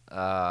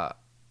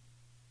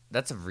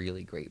 That's a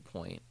really great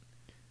point.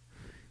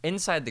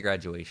 Inside the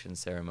graduation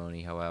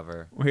ceremony,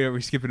 however... Wait, are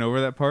we skipping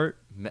over that part?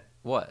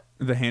 What?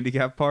 The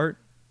handicap part?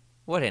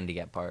 What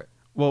handicap part?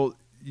 Well,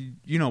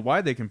 you know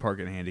why they can park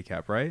in a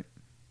handicap, right?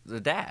 The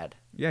dad.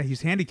 Yeah,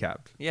 he's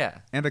handicapped. Yeah.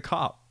 And a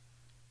cop.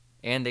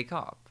 And a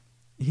cop.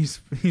 He's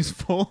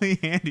fully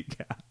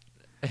handicapped.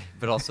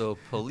 But also a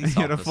police He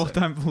officer. had a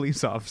full-time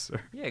police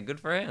officer. Yeah, good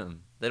for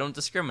him. They don't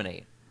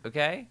discriminate,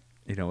 okay?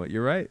 You know what?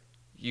 You're right.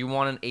 You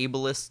want an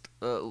ableist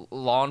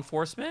law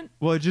enforcement?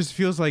 Well, it just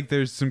feels like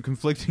there's some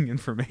conflicting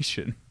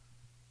information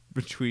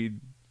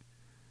between,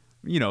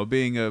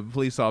 being a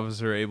police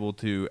officer able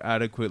to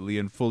adequately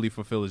and fully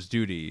fulfill his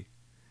duty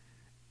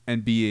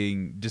and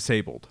being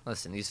disabled.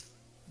 Listen, he's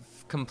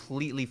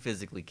completely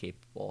physically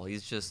capable.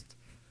 He's just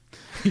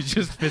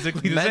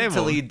physically disabled.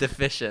 mentally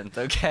deficient,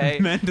 okay?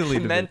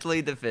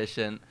 Mentally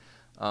deficient.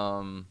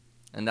 And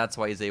that's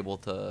why he's able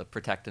to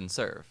protect and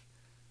serve.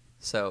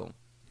 So...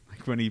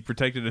 Like when he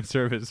protected in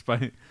service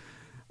by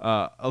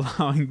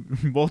allowing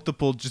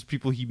multiple just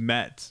people he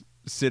met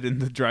sit in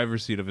the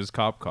driver's seat of his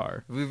cop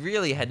car. We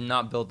really had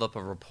not built up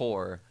a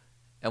rapport,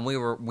 and we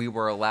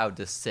were allowed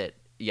to sit,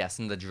 yes,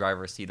 in the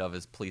driver's seat of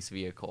his police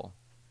vehicle.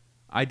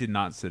 I did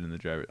not sit in the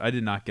driver. I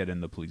did not get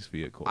in the police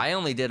vehicle. I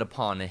only did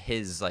upon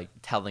his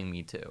telling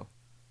me to,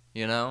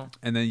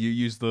 And then you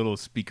used the little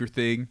speaker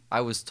thing.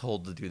 I was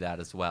told to do that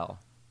as well.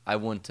 I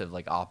wouldn't have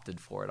opted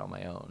for it on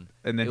my own.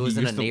 And then it was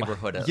in a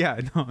neighborhood.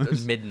 It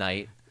was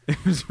midnight.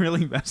 It was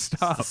really messed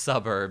up. The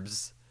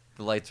suburbs.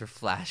 The lights were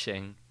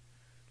flashing.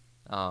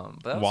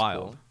 But that was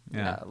wild.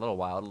 Cool. Yeah, a little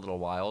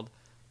wild.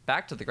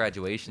 Back to the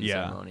graduation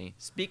ceremony.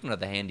 Speaking of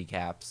the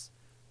handicaps,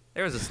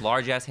 there was this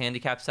large ass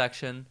handicap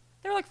section.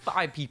 There were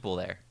 5 people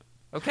there.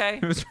 Okay.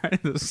 It was right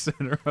in the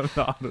center of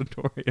the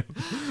auditorium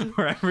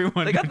where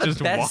everyone They got could the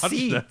just best watch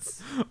seats.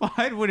 them. Well,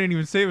 I wouldn't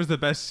even say it was the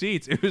best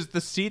seats. It was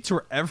the seats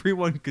where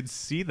everyone could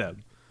see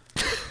them.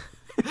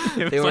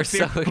 They were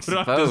so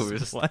exposed.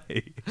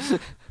 Display.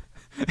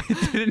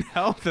 It didn't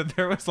help that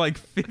there was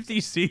 50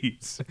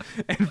 seats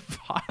and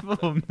 5 of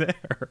them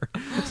there.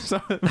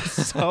 So it was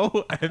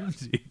so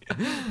empty.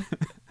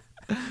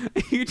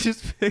 You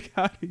just pick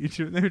out each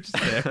of them. They're just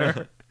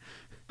there.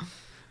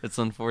 It's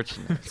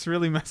unfortunate. It's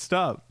really messed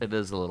up. It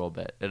is a little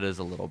bit.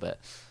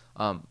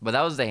 But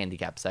that was the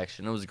handicap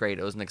section. It was great.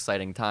 It was an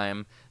exciting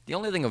time. The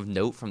only thing of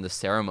note from the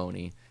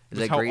ceremony is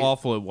Just how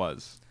awful it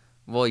was.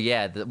 Well,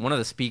 yeah, one of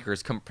the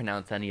speakers couldn't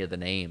pronounce any of the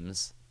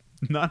names.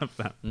 None of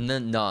them.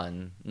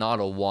 None. Not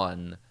a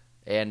one.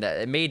 And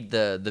it made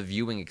the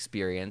viewing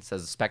experience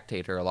as a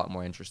spectator a lot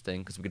more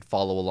interesting because we could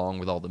follow along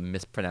with all the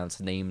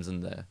mispronounced names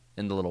in the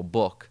little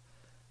book.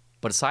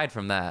 But aside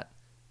from that,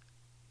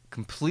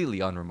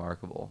 completely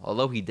unremarkable.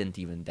 Although he didn't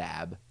even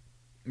dab.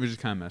 It was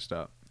just kind of messed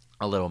up.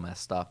 A little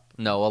messed up.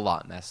 No, a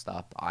lot messed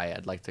up.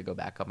 I'd like to go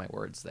back on my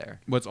words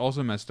there. What's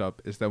also messed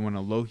up is that when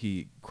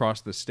Alohi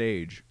crossed the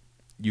stage,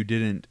 you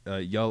didn't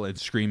yell and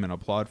scream and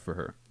applaud for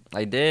her.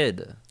 I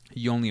did.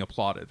 You only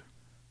applauded.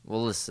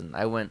 Well, listen,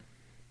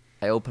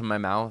 I opened my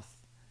mouth,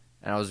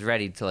 and I was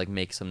ready to, like,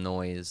 make some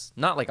noise.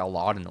 Not, like, a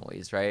lot of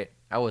noise, right?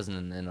 I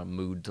wasn't in a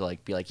mood to,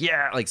 like, be like,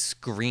 yeah, like,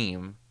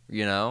 scream,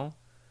 you know?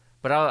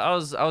 But I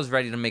was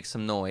ready to make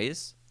some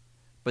noise.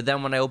 But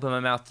then when I opened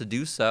my mouth to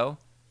do so,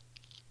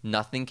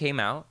 nothing came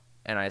out,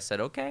 and I said,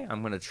 okay,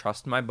 I'm going to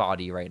trust my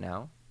body right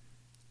now.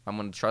 I'm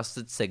going to trust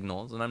its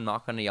signals, and I'm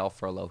not going to yell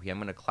for Alohi. I'm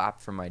going to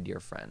clap for my dear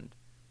friend,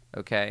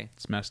 okay?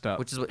 It's messed up.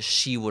 Which is what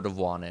she would have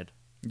wanted.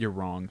 You're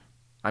wrong.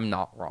 I'm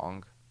not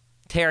wrong.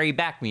 Terry,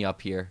 back me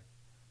up here.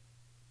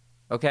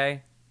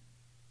 Okay?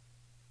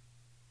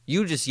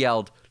 You just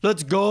yelled,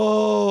 let's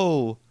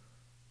go!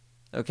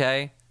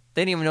 Okay?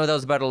 They didn't even know that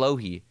was about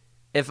Alohi.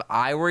 If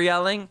I were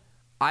yelling,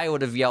 I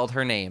would have yelled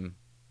her name.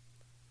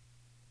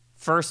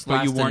 First,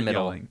 last, you weren't and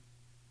middle. yelling.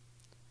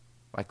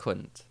 I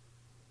couldn't.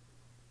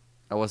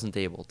 I wasn't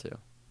able to.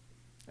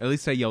 At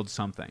least I yelled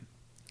something.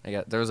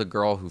 There was a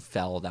girl who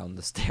fell down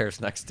the stairs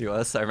next to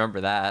us. I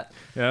remember that.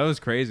 Yeah, that was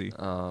crazy.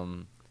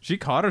 She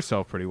caught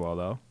herself pretty well,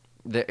 though.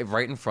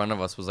 Right in front of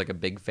us was like a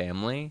big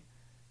family,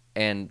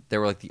 and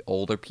there were like the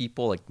older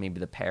people, like maybe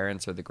the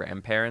parents or the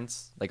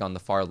grandparents, like on the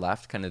far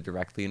left, kind of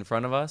directly in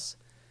front of us,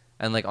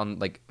 and like on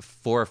like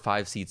 4 or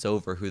 5 seats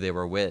over, who they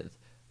were with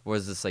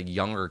was this like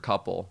younger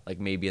couple, like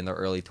maybe in their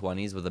early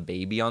 20s with a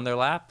baby on their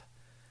lap,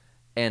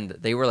 and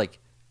they were like,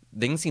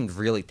 things seemed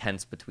really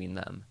tense between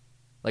them.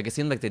 Like, it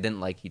seemed like they didn't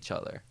like each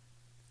other.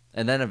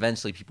 And then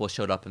eventually people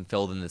showed up and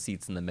filled in the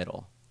seats in the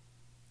middle.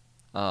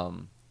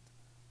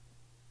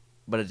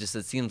 But it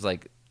seems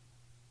like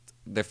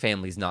their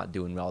family's not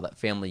doing well. That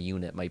family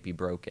unit might be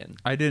broken.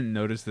 I didn't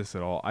notice this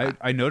at all.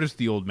 I noticed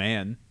the old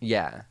man.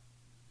 Yeah.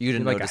 You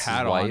didn't like notice a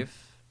hat his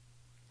wife?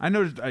 I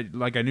noticed,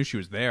 I knew she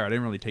was there. I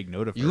didn't really take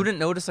note of her. You didn't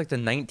notice like the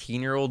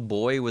 19-year-old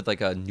boy with like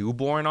a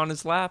newborn on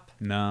his lap?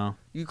 No.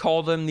 You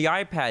called him the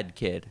iPad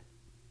kid.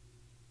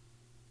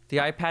 The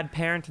iPad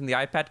parent and the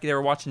iPad kid, they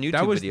were watching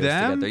YouTube videos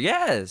together.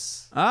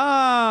 Yes.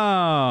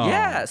 Oh.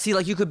 Yeah. See,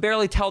 like you could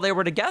barely tell they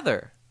were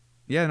together.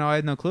 Yeah, no, I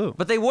had no clue.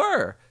 But they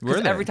were.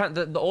 Were they? Every time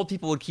the old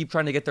people would keep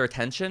trying to get their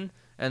attention,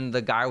 and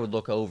the guy would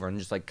look over and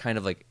just like kind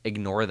of like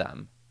ignore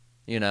them,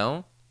 you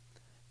know?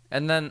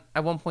 And then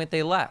at one point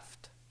they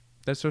left.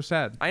 That's so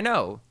sad. I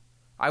know.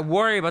 I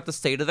worry about the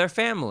state of their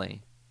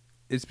family.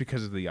 It's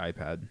because of the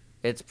iPad.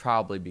 It's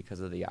probably because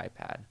of the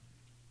iPad.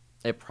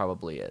 It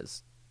probably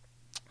is.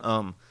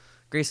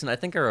 Greyson, I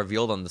think I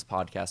revealed on this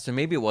podcast, or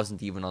maybe it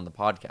wasn't even on the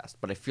podcast,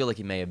 but I feel like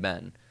it may have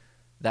been,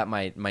 that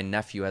my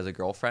nephew has a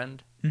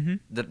girlfriend.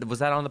 Mm-hmm. Was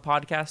that on the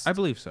podcast? I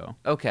believe so.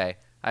 Okay.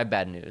 I have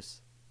bad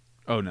news.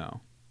 Oh,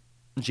 no.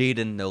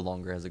 Jaden no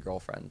longer has a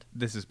girlfriend.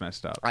 This is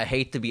messed up. I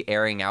hate to be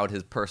airing out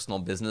his personal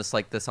business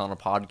like this on a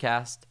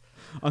podcast.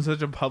 On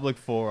such a public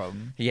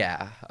forum.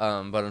 Yeah,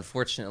 but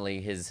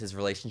unfortunately, his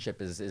relationship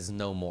is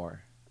no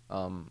more.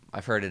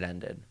 I've heard it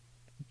ended.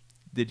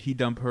 Did he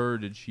dump her or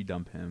did she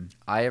dump him?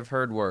 I have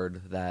heard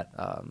word that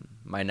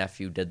my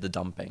nephew did the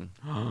dumping.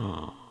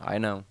 I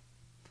know.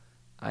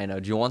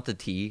 Do you want the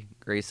tea,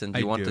 Greyson? Do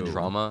you want the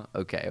drama?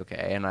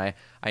 Okay. And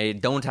I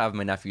don't have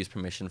my nephew's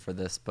permission for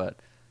this, but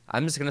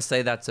I'm just going to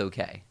say that's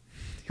okay.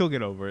 He'll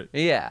get over it.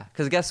 Yeah,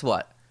 because guess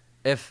what?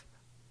 If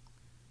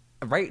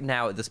right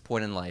now at this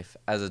point in life,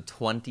 as a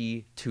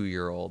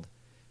 22-year-old,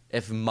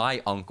 if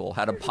my uncle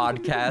had a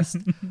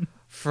podcast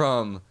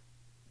from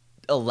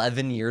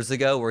 11 years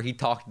ago where he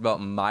talked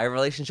about my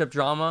relationship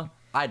drama,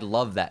 I'd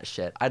love that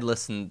shit. I'd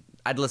listen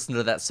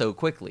to that so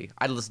quickly.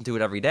 I'd listen to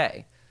it every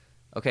day.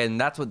 Okay, and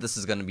that's what this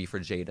is going to be for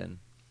Jaden.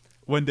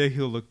 One day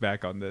he'll look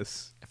back on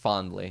this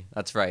fondly.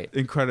 That's right.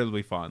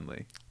 Incredibly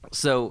fondly.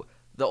 So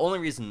the only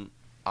reason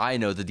I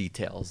know the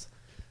details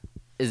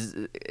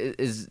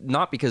is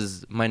not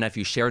because my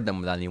nephew shared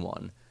them with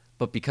anyone,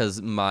 but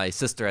because my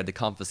sister had to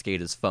confiscate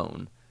his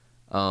phone.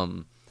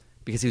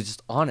 Because he was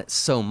just on it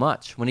so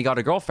much. When he got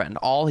a girlfriend,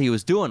 all he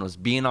was doing was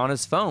being on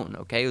his phone,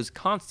 okay? He was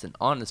constant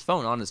on his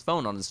phone,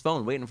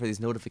 waiting for these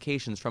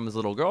notifications from his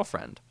little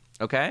girlfriend,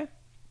 okay?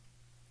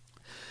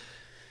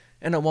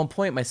 And at one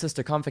point, my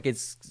sister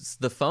confiscates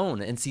the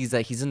phone and sees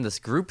that he's in this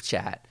group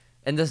chat.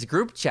 And this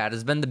group chat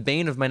has been the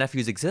bane of my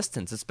nephew's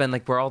existence. It's been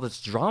like where all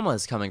this drama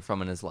is coming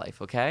from in his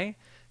life, okay?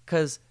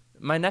 Because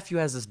my nephew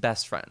has this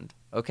best friend,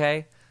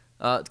 okay?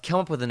 Come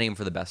up with a name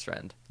for the best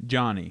friend.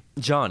 Johnny.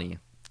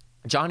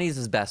 Johnny's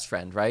his best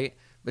friend, right?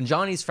 But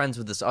Johnny's friends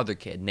with this other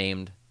kid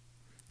named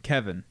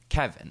Kevin.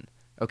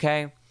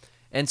 Okay?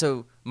 And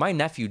so my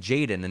nephew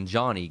Jaden and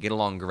Johnny get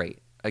along great.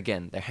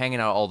 Again, they're hanging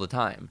out all the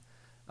time.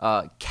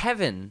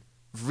 Kevin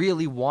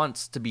really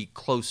wants to be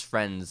close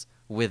friends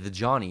with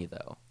Johnny,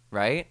 though,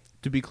 right?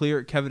 To be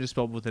clear, Kevin is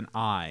spelled with an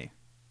I.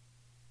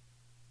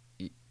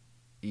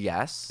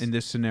 Yes. In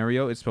this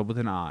scenario, it's spelled with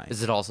an I.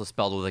 Is it also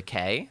spelled with a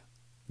K?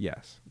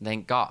 Yes.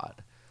 Thank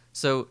God.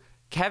 So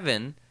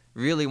Kevin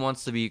really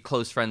wants to be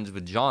close friends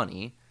with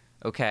Johnny,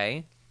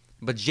 okay?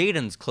 But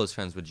Jaden's close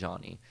friends with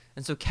Johnny.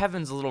 And so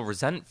Kevin's a little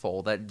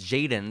resentful that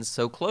Jaden's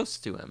so close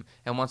to him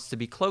and wants to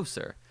be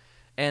closer.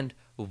 And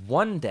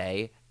one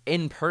day,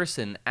 in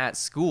person at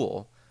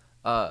school,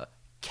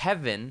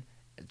 Kevin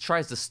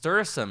tries to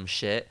stir some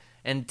shit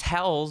and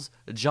tells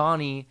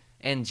Johnny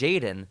and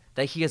Jaden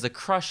that he has a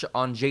crush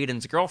on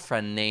Jaden's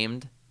girlfriend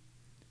named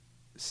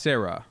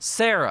Sarah.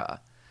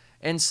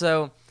 And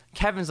so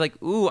Kevin's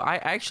like, ooh, I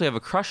actually have a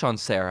crush on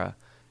Sarah.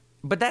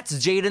 But that's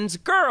Jaden's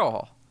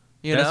girl.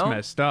 That's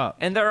messed up.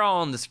 And they're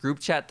all in this group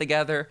chat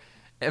together.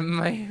 And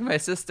my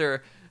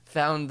sister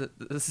found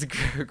this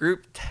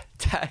group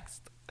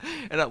text.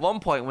 And at one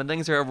point, when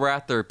things were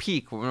at their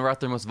peak, when we were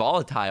at their most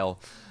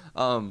volatile,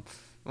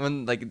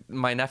 when like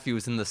my nephew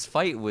was in this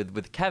fight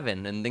with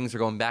Kevin and things were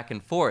going back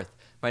and forth,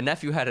 my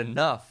nephew had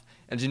enough.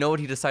 And do you know what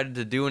he decided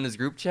to do in his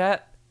group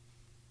chat?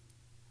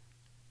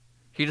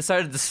 He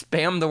decided to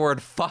spam the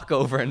word fuck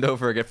over and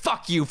over again.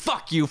 Fuck you,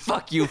 fuck you,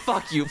 fuck you,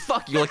 fuck you,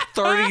 fuck you, like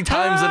 30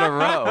 times in a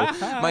row.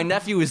 My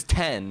nephew is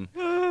 10,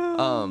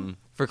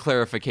 for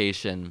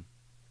clarification.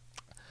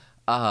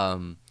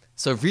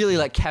 So really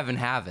let Kevin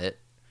have it.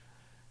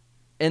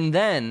 And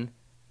then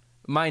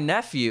my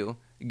nephew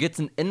gets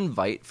an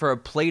invite for a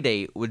play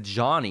date with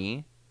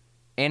Johnny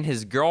and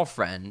his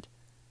girlfriend,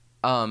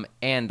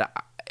 and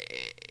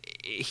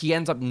he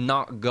ends up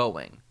not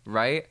going,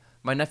 right?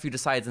 My nephew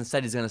decides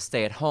instead he's going to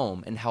stay at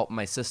home and help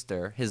my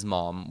sister, his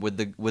mom, with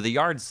a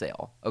yard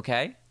sale,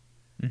 okay?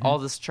 Mm-hmm. All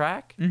this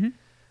track? Mm-hmm.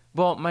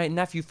 Well, my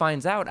nephew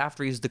finds out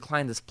after he's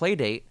declined this play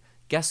date,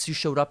 guess who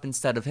showed up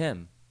instead of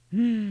him?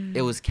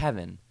 It was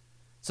Kevin.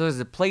 So there's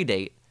a play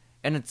date,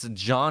 and it's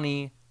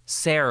Johnny,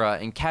 Sarah,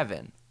 and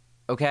Kevin,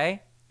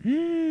 okay?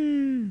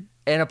 And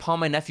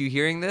upon my nephew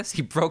hearing this,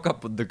 he broke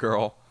up with the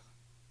girl.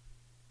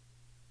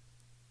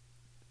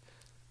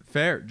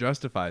 Fair,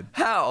 justified.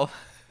 How?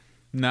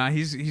 Nah,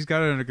 he's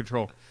got it under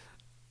control.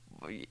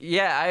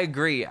 Yeah, I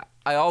agree.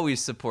 I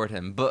always support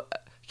him,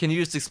 but can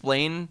you just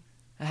explain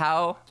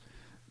how?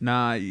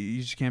 Nah,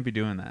 you just can't be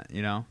doing that,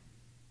 you know?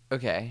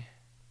 Okay.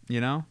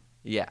 You know?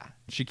 Yeah.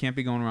 She can't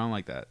be going around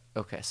like that.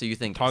 Okay, so you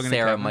think Talking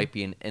Sarah might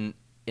be an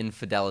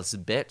infidelis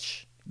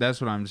bitch?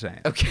 That's what I'm saying.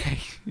 Okay.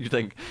 You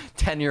think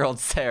 10-year-old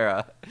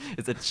Sarah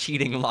is a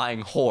cheating,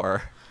 lying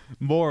whore?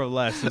 More or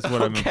less is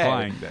what I'm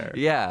implying there.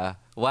 Yeah.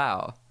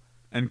 Wow.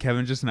 And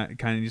Kevin just kind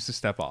of needs to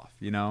step off,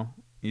 you know?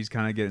 He's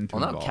kind of getting too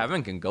involved. Well, now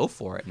Kevin can go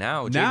for it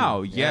now.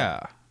 Now,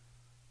 yeah.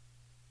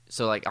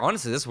 So, like,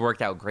 honestly, this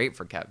worked out great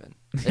for Kevin.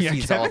 Yeah,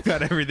 Kevin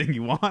got everything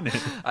he wanted.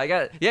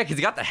 because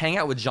he got to hang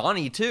out with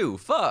Johnny, too.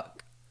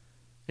 Fuck.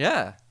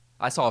 Yeah.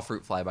 I saw a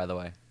fruit fly, by the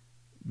way.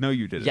 No,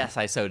 you didn't. Yes,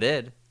 I so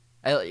did.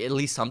 At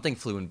least something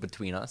flew in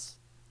between us.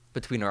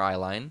 Between our eye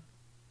line.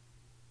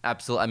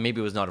 Absolutely. Maybe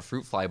it was not a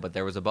fruit fly, but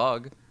there was a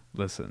bug.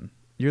 Listen,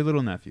 your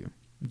little nephew.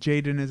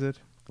 Jaden, is it?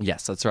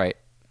 Yes, that's right.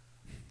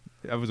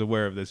 I was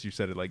aware of this. You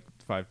said it like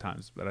 5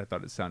 times, but I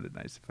thought it sounded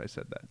nice if I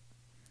said that.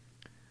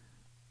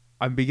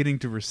 I'm beginning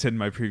to rescind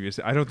my previous...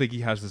 I don't think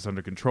he has this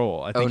under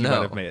control. I think he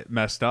might have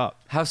messed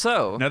up. How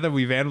so? Now that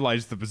we've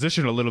analyzed the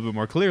position a little bit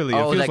more clearly, it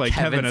feels like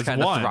Kevin has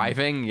kind won. Of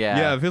thriving? Yeah.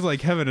 Yeah, it feels like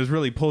Kevin has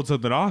really pulled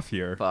something off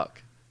here.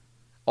 Fuck.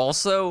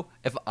 Also,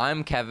 if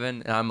I'm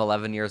Kevin and I'm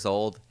 11 years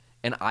old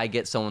and I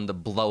get someone to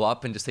blow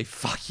up and just say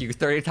fuck you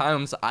 30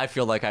 times, I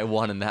feel like I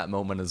won in that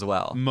moment as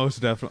well.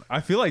 Most definitely. I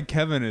feel like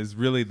Kevin is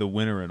really the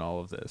winner in all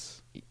of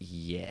this.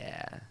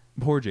 Yeah.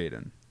 Poor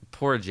Jaden.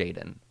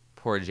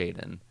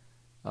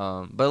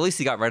 But at least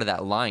he got rid of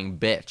that lying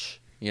bitch,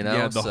 you know?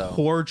 Yeah, the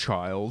whore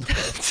child.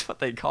 That's what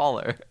they call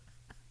her.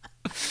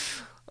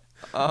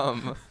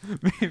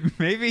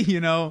 Maybe,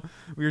 you know,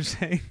 we were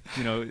saying,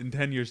 you know, in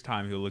 10 years'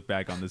 time, he'll look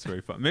back on this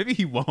very fun. Maybe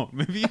he won't.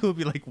 Maybe he'll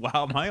be like,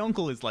 wow, my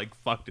uncle is like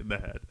fucked in the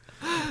head.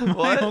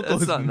 My uncle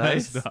That's is not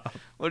messed nice. up.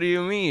 What do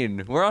you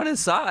mean? We're on his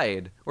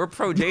side. We're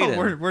pro Jaden.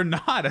 No, we're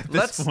not at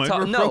this point.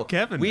 We're pro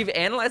Kevin. We've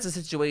analyzed the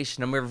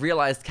situation and we've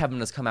realized Kevin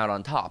has come out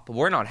on top.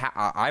 We're not.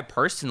 I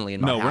personally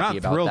am not happy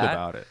about that. No, we're not thrilled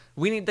about it.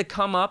 We need to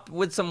come up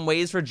with some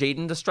ways for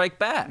Jaden to strike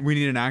back. We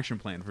need an action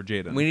plan for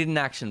Jaden. We need an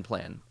action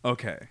plan.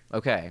 Okay.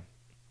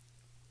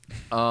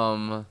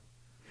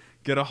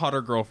 Get a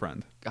hotter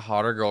girlfriend. A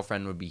hotter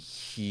girlfriend would be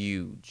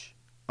huge.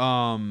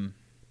 Johnny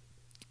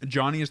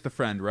is the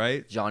friend,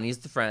 right? Johnny's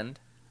the friend.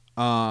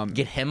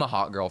 Get him a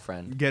hot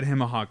girlfriend.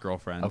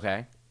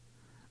 Okay.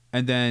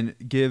 And then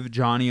give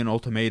Johnny an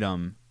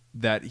ultimatum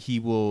that he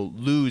will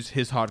lose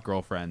his hot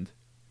girlfriend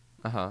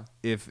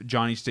if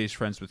Johnny stays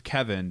friends with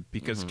Kevin,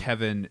 because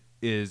Kevin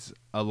is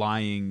a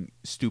lying,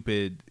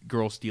 stupid,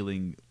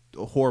 girl-stealing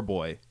whore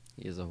boy.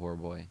 He is a whore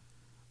boy.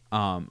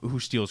 who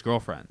steals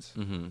girlfriends.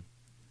 Mm-hmm.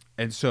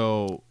 And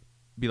so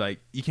be like,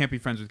 you can't be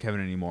friends with Kevin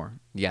anymore.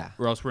 Yeah.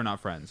 Or else we're not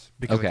friends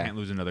because I can't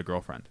lose another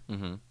girlfriend.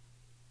 Mm-hmm.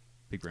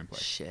 Big brain play.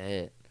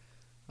 Shit.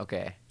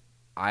 Okay.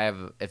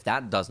 If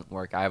that doesn't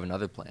work, I have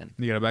another plan.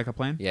 You got a backup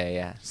plan?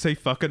 Yeah. Say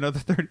fuck another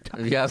 30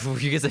 times. Yeah,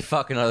 you can say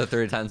fuck another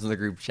 30 times in the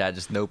group chat,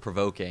 just no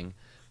provoking.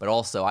 But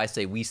also, I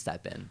say we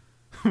step in.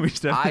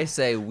 I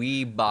say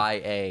we buy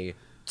a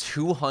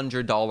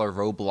 $200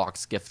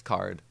 Roblox gift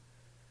card.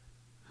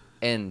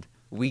 And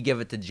we give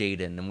it to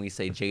Jaden. And we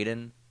say,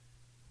 Jaden,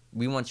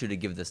 we want you to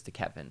give this to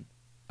Kevin.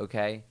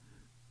 Okay?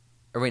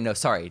 Or wait, no,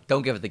 sorry.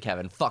 Don't give it to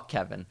Kevin. Fuck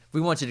Kevin.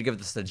 We want you to give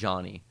this to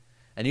Johnny.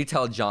 And you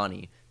tell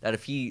Johnny that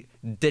if he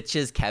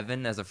ditches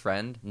Kevin as a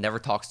friend, never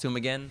talks to him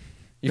again,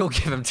 you'll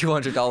give him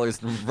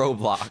 $200 in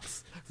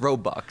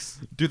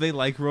Robux. Do they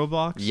like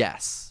Roblox?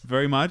 Yes.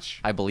 Very much?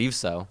 I believe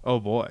so.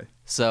 Oh, boy.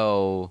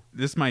 So...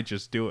 This might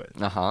just do it.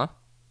 Uh-huh.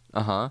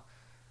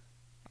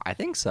 I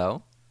think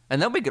so.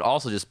 And then we could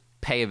also just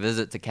pay a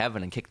visit to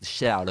Kevin and kick the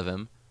shit out of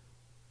him.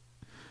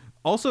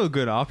 Also a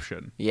good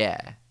option.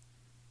 Yeah.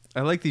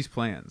 I like these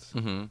plans.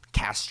 Mm-hmm.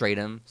 Castrate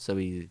him so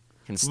he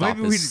can stop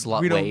Maybe his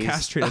slut ways. we don't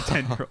castrate a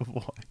 10-year-old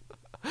boy.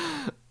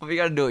 Well, we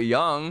got to do it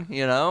young,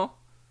 you know?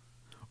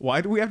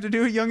 Why do we have to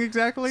do it young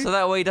exactly? So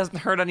that way he doesn't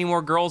hurt any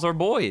more girls or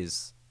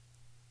boys.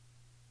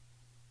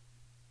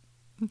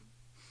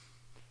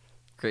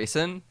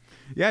 Greyson?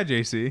 Yeah,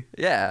 Jacy.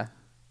 Yeah.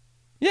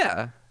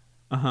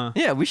 Uh-huh.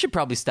 Yeah, we should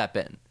probably step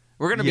in.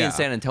 We're going to be in Yeah.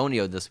 San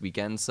Antonio this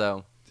weekend,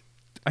 so...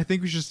 I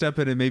think we should step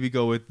in and maybe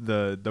go with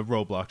the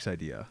Roblox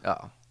idea.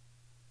 Oh.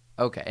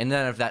 Okay, and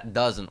then if that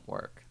doesn't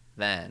work,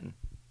 then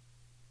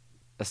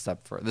a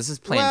step further. This is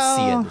plan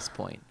C at this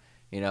point,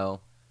 you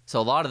know? So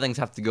a lot of things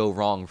have to go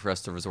wrong for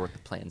us to resort to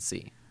plan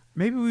C.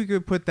 Maybe we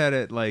could put that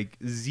at like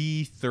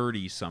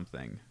Z30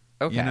 something.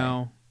 Okay. You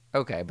know?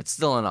 Okay, but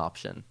still an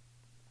option.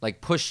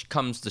 Like push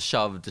comes to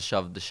shove to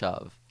shove to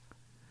shove.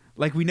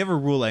 Like we never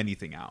rule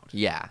anything out.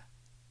 Yeah.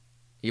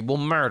 Well,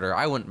 murder.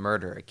 I wouldn't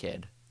murder a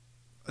kid.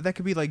 That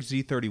could be like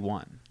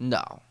Z31.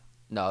 No.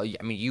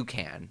 I mean, you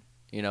can,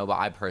 you know, but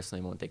I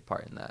personally won't take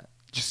part in that.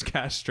 Just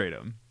castrate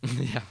him.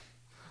 Yeah.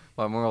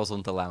 Well, morals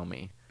won't allow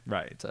me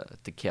Right.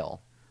 to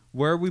kill.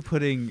 Where are we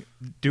putting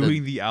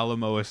doing the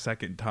Alamo a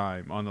second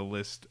time on the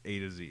list A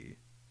to Z?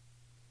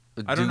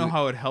 I don't know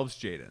how it helps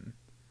Jaden,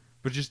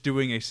 but just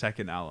doing a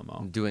second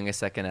Alamo. Doing a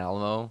second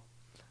Alamo.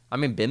 I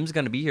mean, Bim's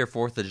going to be here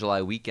 4th of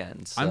July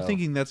weekend. So. I'm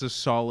thinking that's a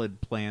solid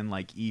plan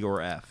like E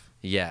or F.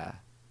 Yeah.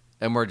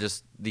 And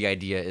the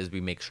idea is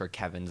we make sure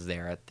Kevin's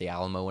there at the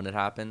Alamo when it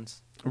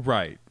happens.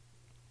 Right.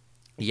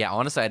 Yeah,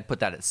 honestly, I'd put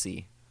that at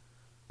C.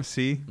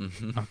 C?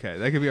 Mm-hmm. Okay,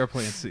 that could be our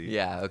plan C.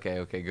 Yeah,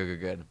 okay,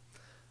 good.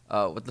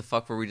 What the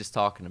fuck were we just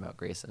talking about,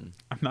 Greyson?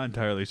 I'm not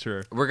entirely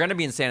sure. We're going to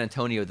be in San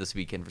Antonio this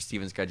weekend for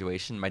Steven's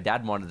graduation. My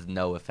dad wanted to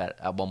know if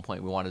at one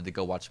point we wanted to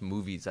go watch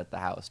movies at the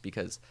house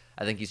because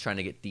I think he's trying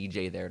to get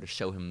DJ there to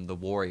show him The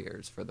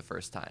Warriors for the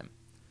first time.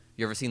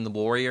 You ever seen The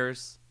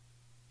Warriors?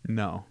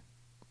 No.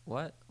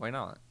 What? Why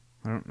not?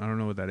 I don't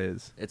know what that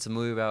is. It's a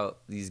movie about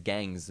these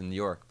gangs in New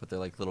York, but they're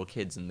like little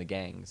kids in the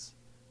gangs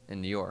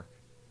in New York.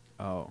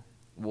 Oh.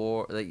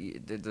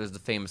 There's the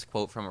famous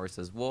quote from it where it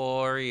says,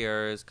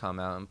 "Warriors, come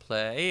out and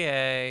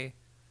play."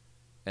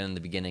 And in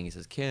the beginning, he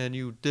says, "Can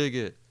you dig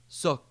it,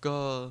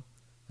 sucker?"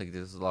 Like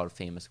there's a lot of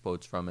famous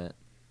quotes from it.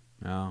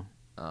 Oh.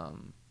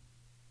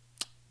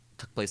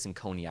 Took place in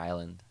Coney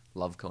Island.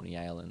 Love Coney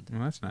Island.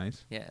 Well, that's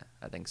nice. Yeah,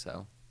 I think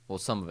so. Well,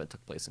 some of it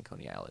took place in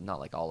Coney Island,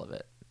 not like all of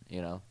it.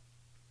 You know,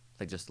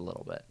 like just a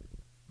little bit.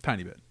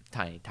 Tiny bit.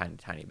 Tiny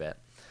bit.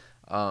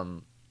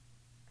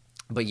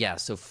 But yeah,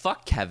 so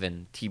fuck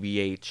Kevin,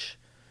 TBH.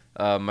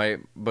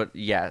 But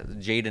yeah,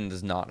 Jaden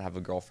does not have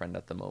a girlfriend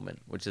at the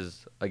moment, which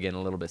is again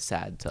a little bit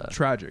sad to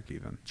Tragic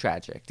even.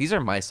 tragic. These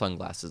are my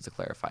sunglasses to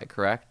clarify,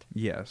 correct?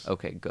 Yes.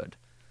 Okay, good.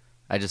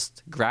 I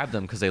just grabbed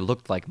them because they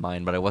looked like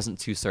mine, but I wasn't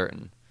too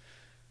certain.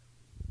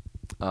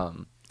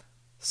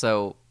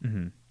 So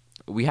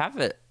we have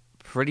it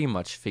pretty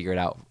much figured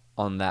out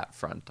on that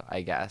front,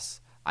 I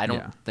guess. I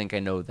don't think I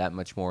know that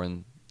much more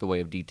in the way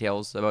of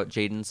details about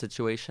Jaden's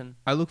situation.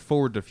 I look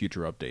forward to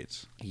future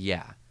updates.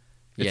 Yeah.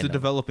 It's a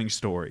developing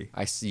story.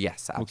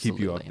 Yes, absolutely. We'll keep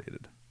you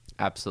updated.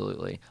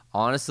 Absolutely.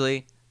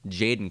 Honestly,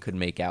 Jaden could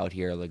make out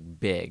here like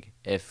big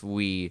if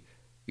we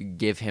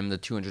give him the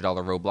 $200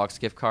 Roblox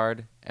gift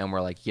card and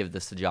we're like, give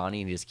this to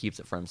Johnny and he just keeps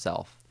it for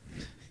himself.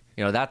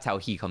 You know, that's how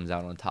he comes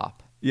out on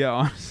top. Yeah,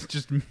 honestly,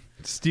 just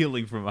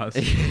stealing from us.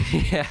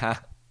 Yeah.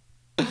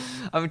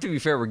 I mean, to be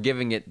fair, we're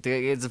giving it.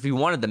 If we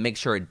wanted to make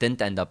sure it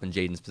didn't end up in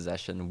Jaden's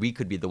possession, we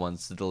could be the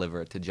ones to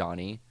deliver it to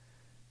Johnny.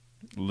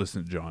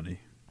 Listen, Johnny.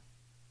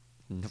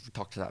 Never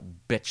talk to that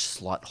bitch,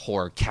 slut,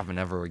 whore, Kevin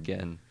ever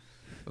again.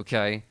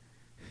 Okay?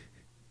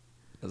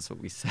 That's what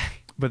we say.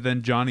 But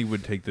then Johnny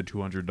would take the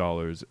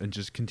 $200 and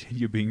just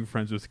continue being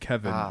friends with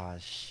Kevin. Ah,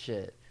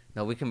 shit.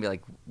 No, we can be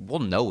like, we'll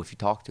know if you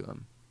talk to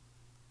him.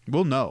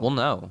 We'll know. We'll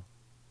know.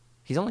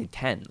 He's only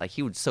 10. Like,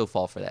 he would so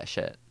fall for that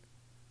shit.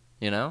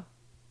 You know?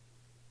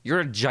 You're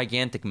a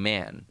gigantic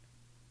man.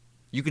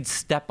 You could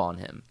step on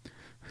him.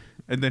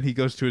 And then he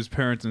goes to his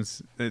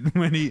parents and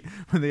when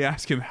they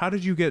ask him, how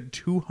did you get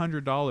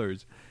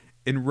 $200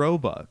 in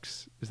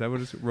Robux? Is that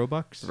what it's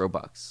Robux?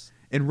 Robux.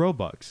 In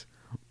Robux.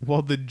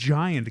 Well, the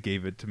giant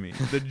gave it to me.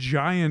 The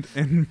giant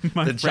and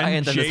my the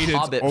friend giant and his Jaden's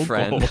hobbit uncle.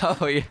 friend.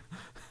 Oh yeah.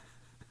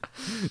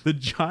 The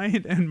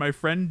giant and my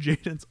friend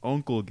Jaden's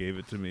uncle gave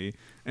it to me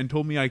and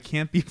told me I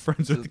can't be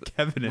friends with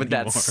Kevin with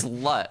anymore. that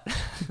slut.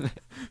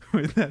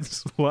 With that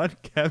slut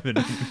Kevin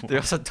anymore. They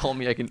also told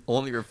me I can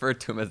only refer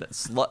to him as that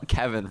slut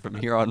Kevin from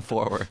here on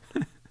forward.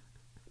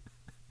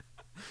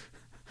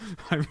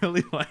 I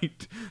really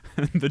liked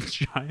the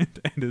giant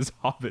and his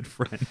hobbit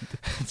friend.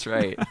 That's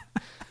right.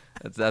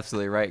 That's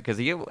absolutely right. Because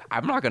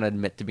I'm not going to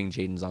admit to being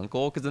Jaden's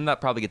uncle, because then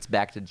that probably gets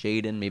back to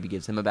Jaden, maybe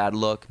gives him a bad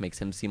look, makes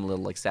him seem a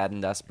little like sad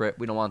and desperate.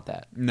 We don't want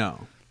that.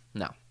 No.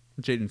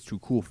 Jaden's too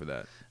cool for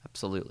that.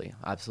 Absolutely.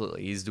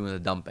 He's doing the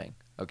dumping,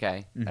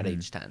 okay, at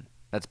age 10.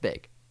 That's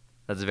big.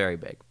 That's very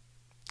big.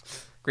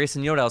 Greyson,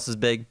 you know what else is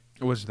big?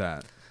 What's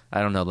that?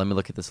 I don't know. Let me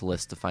look at this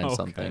list to find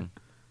something.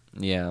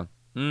 Yeah.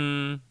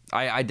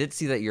 I did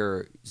see that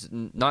you're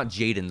not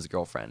Jaden's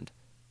girlfriend,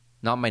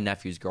 not my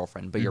nephew's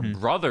girlfriend, but your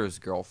brother's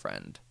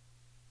girlfriend,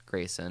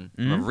 Greyson.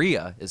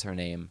 Maria is her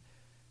name.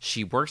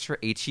 She works for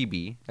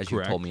HEB, as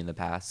you told me in the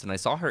past, and I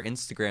saw her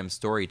Instagram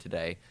story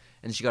today,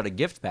 and she got a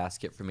gift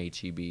basket from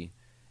HEB,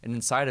 and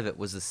inside of it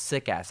was a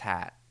sick-ass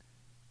hat.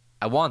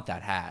 I want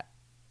that hat,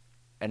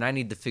 and I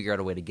need to figure out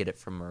a way to get it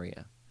from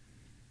Maria.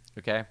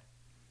 Okay?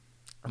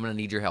 I'm going to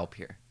need your help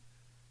here.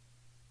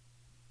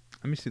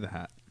 Let me see the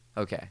hat.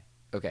 Okay.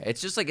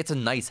 It's just like, it's a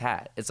nice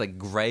hat. It's like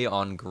gray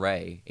on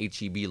gray,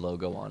 HEB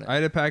logo on it. I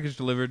had a package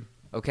delivered.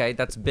 Okay,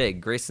 that's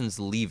big. Grayson's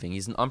leaving.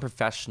 He's an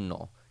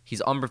unprofessional.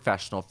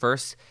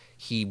 First,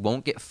 he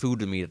won't get food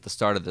to me at the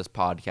start of this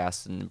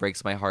podcast, and it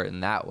breaks my heart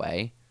in that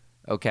way.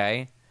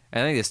 Okay?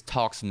 And then he just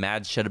talks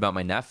mad shit about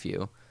my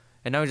nephew.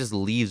 And now he just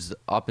leaves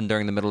up and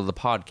during the middle of the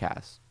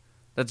podcast.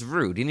 That's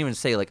rude. He didn't even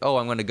say, like, oh,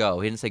 I'm going to go.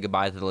 He didn't say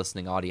goodbye to the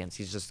listening audience.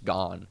 He's just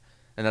gone.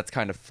 And that's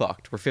kind of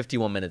fucked. We're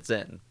 51 minutes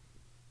in.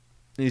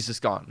 He's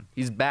just gone.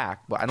 He's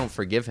back, but I don't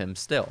forgive him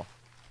still.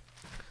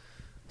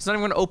 He's not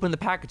even going to open the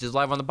packages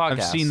live on the podcast.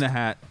 I've seen the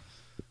hat.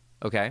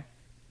 Okay.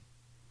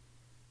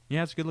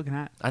 Yeah, it's a good-looking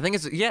hat. I think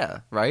it's, yeah,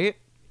 right?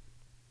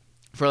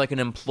 For like an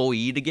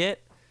employee to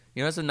get,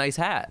 it's a nice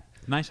hat.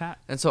 Nice hat.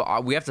 And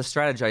so we have to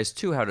strategize,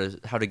 too,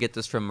 how to get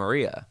this from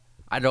Maria.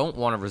 I don't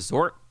want to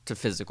resort to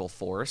physical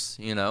force,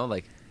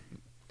 like,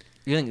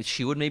 you think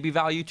she would maybe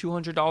value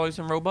 $200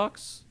 in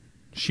Robux?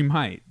 She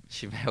might.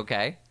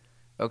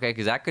 Okay,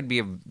 because that could be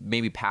a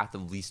maybe path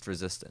of least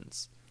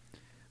resistance.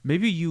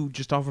 Maybe you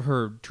just offer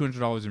her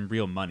 $200 in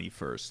real money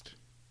first.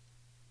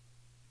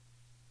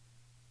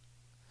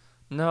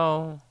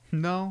 No,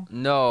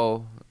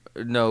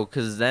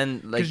 because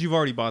then, like... Because you've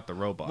already bought the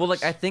Robux. Well,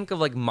 like, I think of,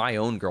 like, my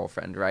own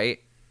girlfriend, right?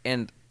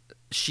 And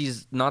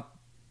she's not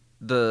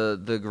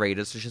the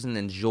greatest, so she doesn't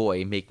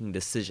enjoy making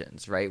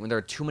decisions, right? When there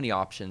are too many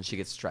options, she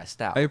gets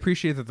stressed out. I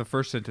appreciate that the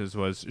first sentence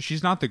was,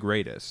 she's not the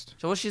greatest.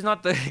 So, well, she's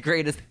not the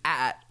greatest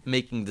at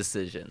making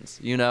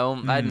decisions,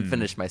 I didn't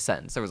finish my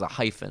sentence. There was a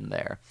hyphen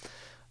there.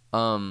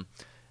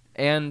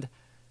 And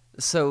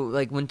so,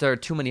 like, when there are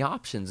too many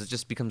options, it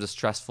just becomes a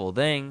stressful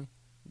thing.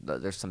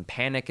 There's some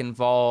panic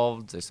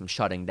involved. There's some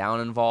shutting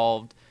down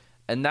involved.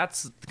 And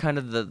that's kind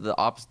of the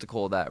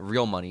obstacle that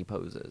real money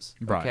poses,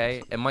 okay?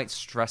 Right. It might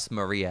stress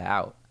Maria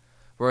out.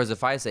 Whereas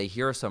if I say,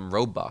 here are some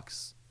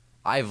Robux,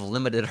 I've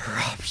limited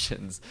her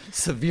options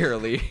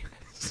severely.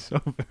 So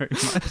very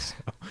much so.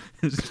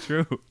 It's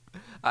true.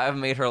 I've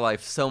made her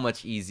life so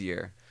much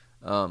easier,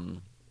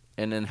 and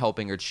in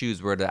helping her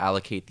choose where to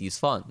allocate these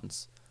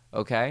funds,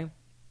 okay?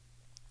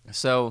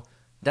 So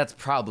that's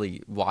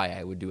probably why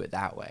I would do it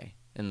that way,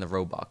 in the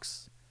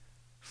Robux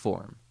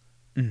form.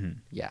 Mm-hmm.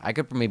 Yeah, I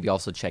could maybe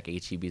also check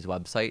HEB's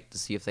website to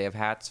see if they have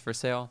hats for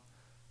sale.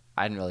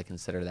 I didn't really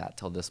consider that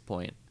till this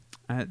point.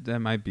 That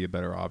might be a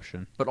better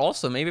option. But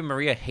also, maybe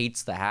Maria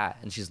hates the hat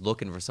and she's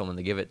looking for someone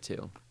to give it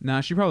to.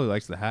 Nah, she probably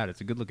likes the hat.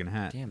 It's a good-looking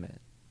hat. Damn it.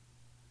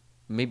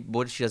 Maybe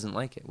what if she doesn't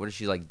like it? What if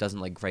she doesn't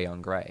like gray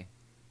on gray?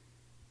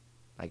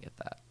 I get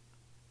that.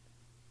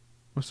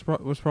 What's the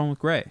problem with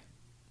gray?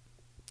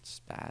 It's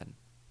bad.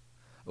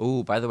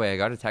 Oh, by the way, I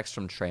got a text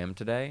from Tram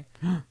today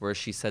where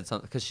she said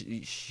something because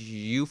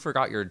you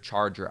forgot your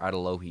charger at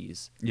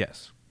Alohi's.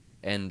 Yes.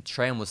 And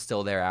Tram was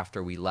still there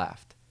after we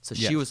left. So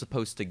she was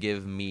supposed to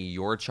give me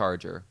your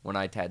charger when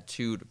I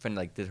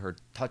did her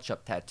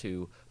touch-up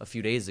tattoo a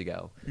few days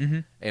ago. Mm-hmm.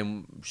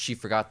 And she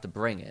forgot to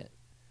bring it.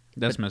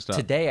 That's messed up.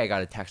 Today I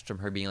got a text from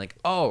her being like,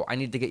 oh, I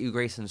need to get you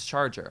Grayson's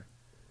charger.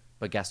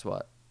 But guess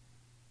what?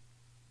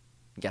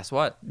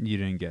 You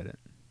didn't get it.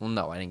 Well,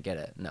 no, I didn't get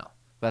it. No.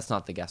 That's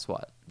not the guess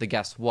what. The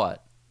guess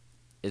what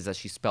is that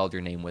she spelled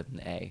your name with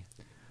an A.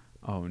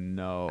 Oh,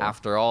 no.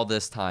 After all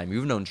this time.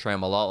 You've known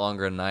Tram a lot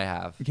longer than I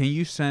have. Can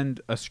you send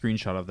a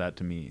screenshot of that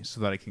to me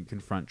so that I can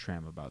confront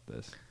Tram about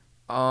this?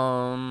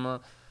 I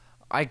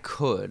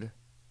could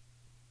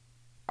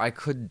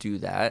do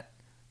that.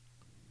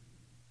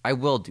 I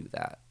will do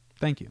that.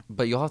 Thank you.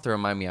 But you'll have to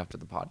remind me after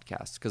the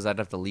podcast because I'd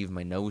have to leave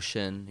my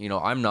Notion. You know,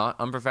 I'm not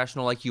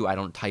unprofessional like you. I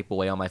don't type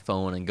away on my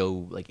phone and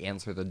go like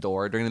answer the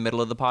door during the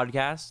middle of the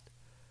podcast.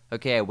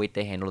 Okay, I wait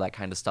to handle that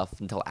kind of stuff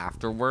until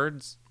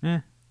afterwards.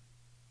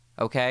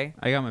 Okay?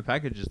 I got my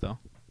packages, though.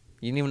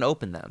 You didn't even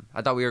open them.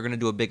 I thought we were going to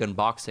do a big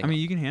unboxing. I mean,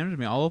 you can hand it to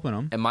me. I'll open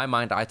them. In my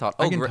mind, I thought,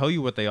 I can tell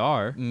you what they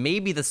are.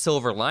 Maybe the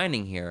silver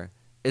lining here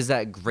is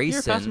that Greyson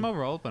Here, pass them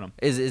over. I'll open them.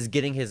 is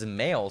getting his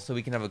mail so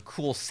we can have a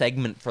cool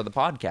segment for the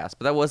podcast.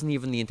 But that wasn't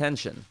even the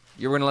intention.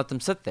 You were going to let them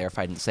sit there if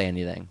I didn't say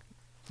anything.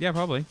 Yeah,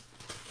 probably.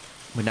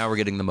 But now we're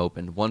getting them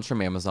opened. One's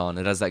from Amazon.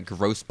 It has that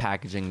gross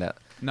packaging that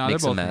makes a mess. They're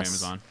both from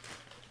Amazon.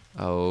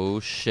 Oh,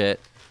 shit.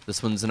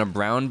 This one's in a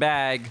brown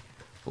bag.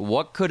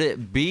 What could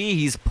it be?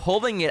 He's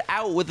pulling it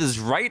out with his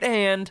right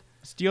hand.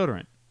 It's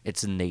deodorant.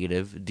 It's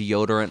native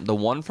deodorant. The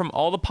one from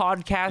all the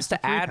podcast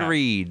ad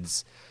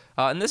reads.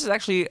 And this is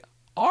actually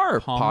our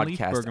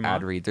podcast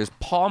ad read. There's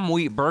palm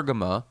wheat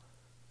bergamot.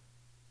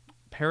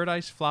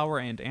 Paradise flower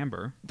and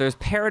amber. There's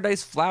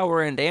paradise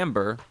flower and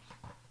amber.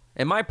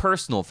 And my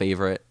personal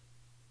favorite,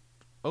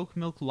 oat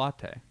milk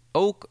latte.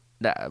 Oak.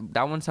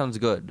 That one sounds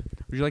good.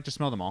 Would you like to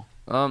smell them all?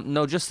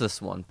 No, just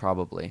this one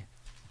probably.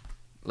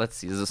 Let's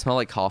see. Does it smell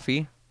like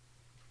coffee?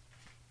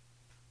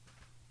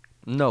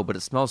 No, but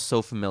it smells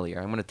so familiar.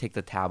 I'm gonna take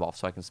the tab off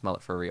so I can smell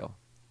it for real.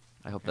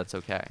 I hope that's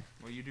okay.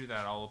 Well, you do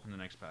that. I'll open the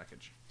next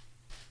package.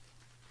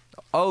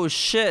 Oh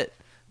shit!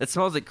 It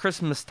smells like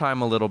Christmas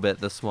time a little bit.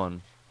 This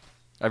one.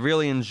 I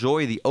really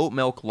enjoy the oat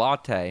milk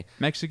latte.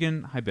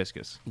 Mexican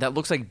hibiscus. That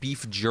looks like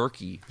beef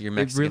jerky. Your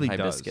Mexican really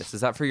hibiscus. does.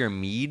 Is that for your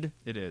mead?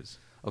 It is.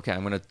 Okay,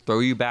 I'm gonna throw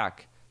you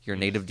back your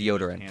native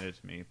deodorant. Hand it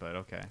to me, but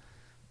okay.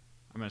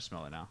 I'm gonna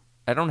smell it now.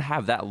 I don't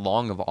have that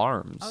long of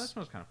arms. Oh, that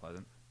smells kind of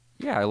pleasant.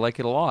 Yeah, I like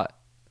it a lot.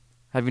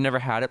 Have you never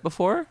had it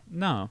before?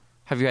 No.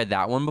 Have you had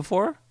that one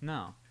before?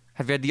 No.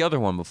 Have you had the other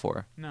one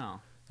before?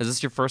 No. Is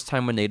this your first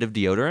time with native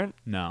deodorant?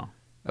 No.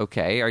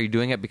 Okay, are you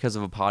doing it because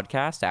of a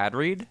podcast ad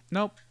read?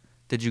 Nope.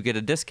 Did you get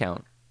a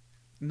discount?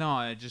 No,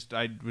 I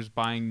was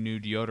buying new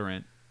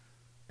deodorant,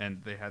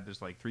 and they had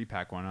this like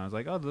 3-pack one. And I was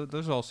like, oh,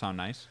 those all sound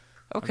nice.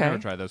 Okay. I've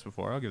never tried those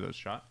before. I'll give those a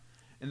shot.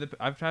 And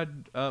I've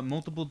tried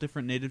multiple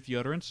different native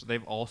deodorants.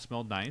 They've all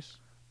smelled nice.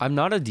 I'm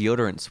not a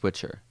deodorant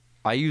switcher.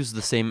 I use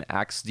the same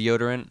Axe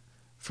deodorant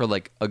for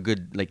like a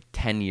good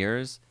 10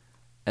 years,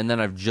 and then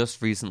I've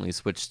just recently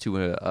switched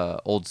to a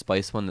Old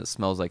Spice one that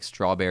smells like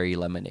strawberry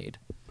lemonade.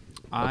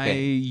 Okay. I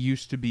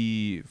used to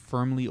be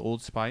firmly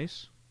Old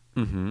Spice.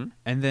 Mm-hmm.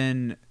 And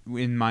then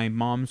in my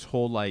mom's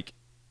whole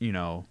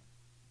no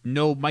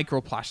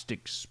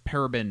microplastics,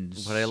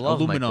 parabens, but I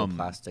love aluminum,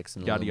 microplastics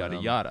and yada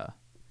aluminum. yada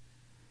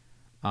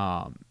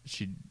yada.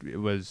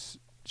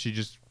 She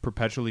just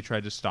perpetually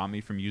tried to stop me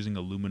from using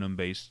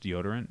aluminum-based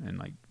deodorant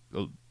and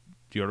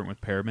deodorant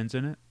with parabens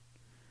in it.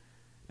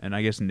 And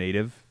I guess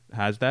Native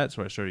has that,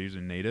 so I started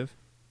using Native.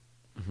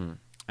 Mm-hmm.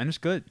 And it's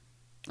good.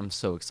 I'm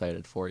so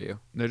excited for you.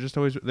 They're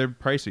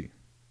pricey,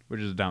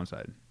 which is a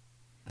downside.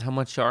 How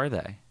much are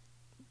they?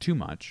 Too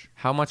much.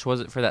 How much was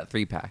it for that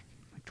 3-pack?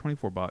 Like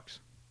 $24.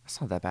 That's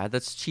not that bad.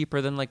 That's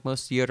cheaper than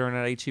most deodorant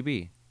at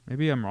H-E-B.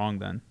 Maybe I'm wrong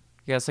then.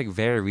 Yeah, it's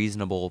very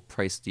reasonable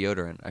price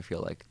deodorant, I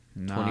feel like.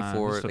 Nah,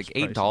 $24,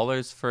 $8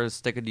 pricey. for a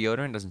stick of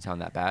deodorant doesn't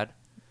sound that bad.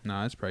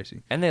 Nah, it's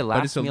pricey. And they last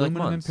but it's me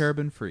aluminum months. and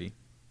paraben free.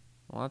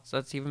 Well,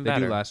 that's even They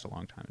better. do last a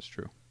long time, it's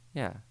true.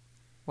 Yeah.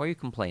 Why are you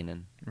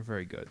complaining? They're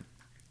very good.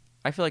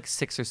 I feel like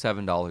 $6 or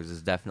 $7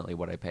 is definitely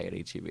what I pay at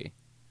H-E-B.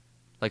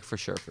 For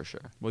sure.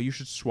 Well, you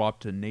should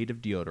swap to Native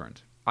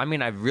deodorant. I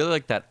mean, I really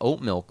like that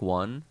oat milk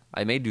one.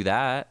 I may do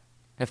that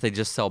if they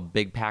just sell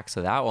big packs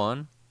of that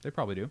one. They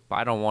probably do. But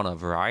I don't want a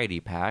variety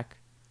pack.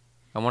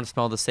 I want to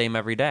smell the same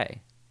every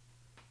day.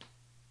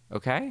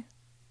 Okay?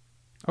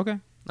 Okay.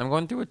 I'm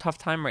going through a tough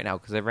time right now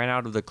because I ran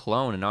out of the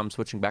cologne and now I'm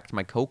switching back to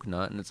my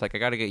coconut, and it's I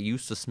got to get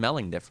used to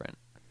smelling different.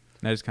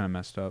 That is kind of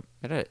messed up.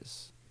 It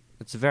is.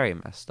 It's very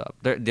messed up.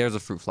 There's a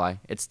fruit fly.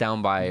 It's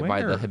down by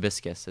the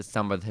hibiscus. It's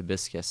down by the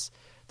hibiscus.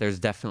 There's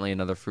definitely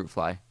another fruit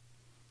fly.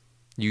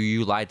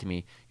 You lied to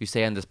me. You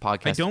say on this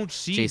podcast, I don't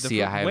see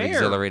Jacy, I have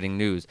exhilarating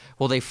news.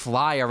 Well, they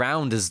fly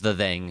around is the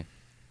thing.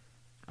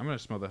 I'm going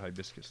to smell the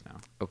hibiscus now.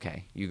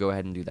 Okay, you go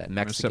ahead and do that.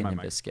 Mexican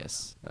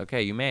hibiscus.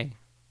 Okay, you may.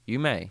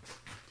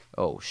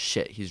 Oh,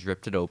 shit, he's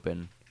ripped it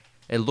open.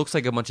 It looks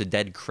like a bunch of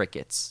dead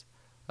crickets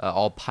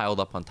all piled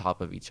up on top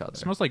of each other. It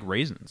smells like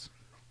raisins.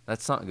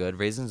 That's not good.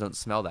 Raisins don't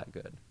smell that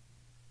good.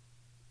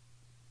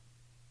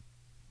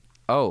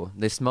 Oh,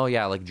 they smell,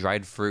 like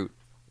dried fruit.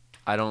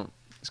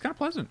 It's kind of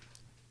pleasant.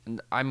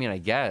 I mean, I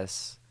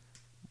guess.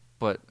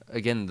 But,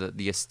 again,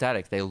 the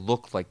aesthetic, they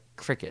look like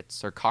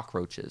crickets or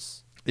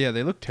cockroaches. Yeah,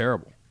 they look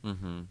terrible.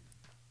 Mm-hmm.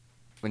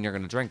 When you're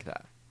going to drink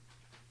that.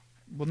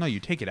 Well, no, you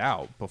take it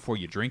out before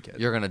you drink it.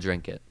 You're going to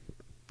drink it.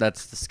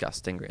 That's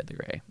disgusting, Ray the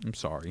Gray. I'm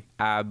sorry.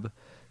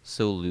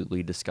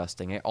 Absolutely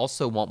disgusting. I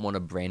also want one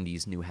of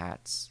Brandy's new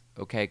hats,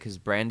 okay? Because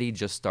Brandy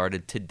just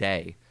started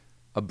today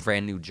a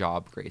brand new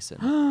job,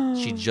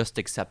 Greyson. She just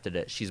accepted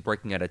it. She's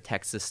working at a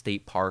Texas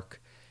state park,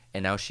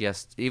 and now she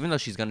has, even though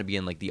she's going to be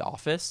in the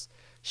office,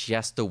 she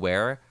has to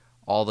wear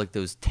all like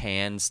those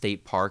tan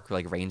state park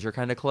like ranger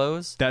kind of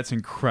clothes. That's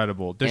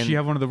incredible. Does she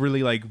have one of the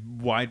really like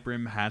wide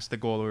brim hats that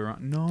go all the way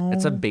around? No.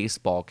 It's a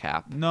baseball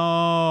cap.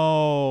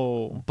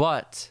 No.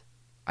 But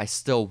I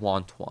still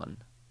want one.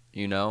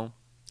 You know?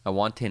 I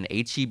want an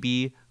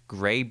HEB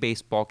gray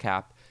baseball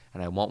cap,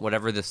 and I want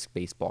whatever this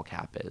baseball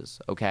cap is,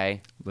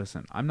 okay?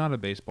 Listen, I'm not a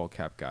baseball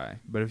cap guy,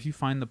 but if you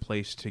find the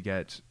place to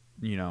get,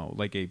 you know,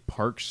 like a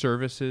park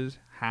services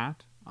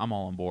hat, I'm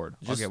all on board.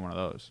 I'll get one of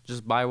those.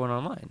 Just buy one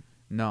online.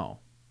 No.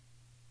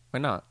 Why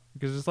not?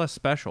 Because it's less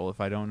special if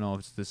I don't know if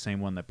it's the same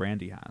one that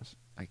Brandy has.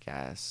 I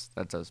guess.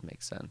 That does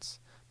make sense.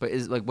 But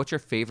what's your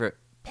favorite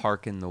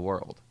park in the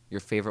world? Your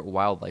favorite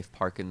wildlife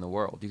park in the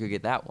world? You could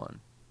get that one.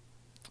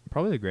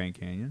 Probably the Grand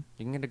Canyon.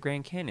 You can get a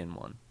Grand Canyon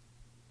one.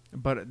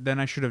 But then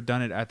I should have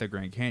done it at the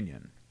Grand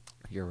Canyon.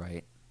 You're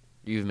right.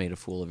 You've made a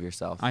fool of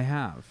yourself. I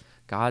have.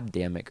 God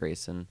damn it,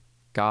 Greyson.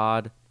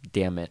 God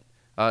damn it.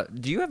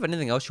 Do you have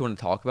anything else you want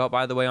to talk about,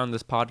 by the way, on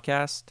this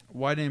podcast?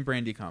 Why didn't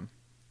Brandy come?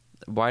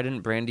 Why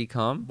didn't Brandy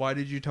come? Why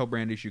did you tell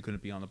Brandy she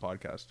couldn't be on the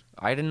podcast?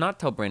 I did not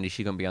tell Brandy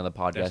she couldn't be on the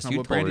podcast. That's not You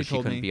what told her Brandy she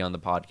told couldn't me. be on the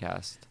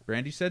podcast.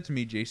 Brandy said to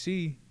me,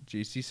 JC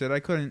said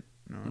I couldn't.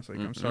 And I was like,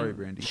 I'm sorry,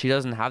 Brandy. She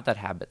doesn't have that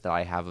habit that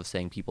I have of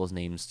saying people's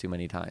names too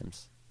many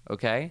times.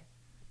 Okay?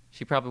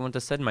 She probably wouldn't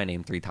have said my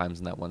name 3 times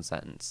in that one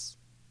sentence.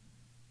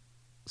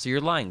 So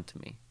you're lying to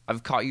me.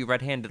 I've caught you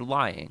red-handed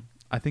lying.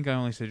 I think I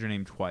only said your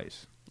name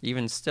twice.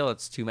 Even still,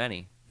 it's too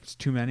many. It's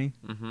too many?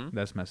 Mm-hmm.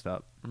 That's messed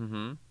up.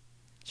 Mm-hmm.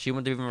 She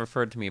wouldn't have even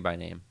referred to me by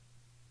name.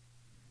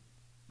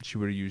 She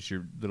would have used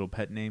your little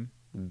pet name?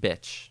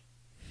 Bitch.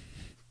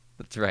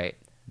 That's right.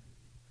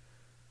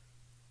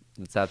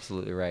 That's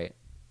absolutely right.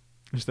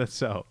 Is that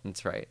so?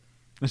 That's right.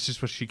 That's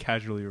just what she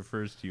casually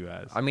refers to you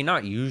as. I mean,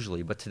 not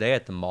usually, but today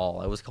at the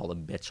mall, I was called a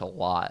bitch a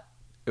lot.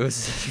 It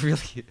was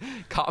really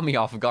caught me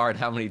off guard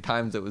how many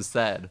times it was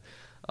said.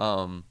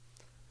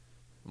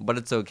 But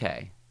it's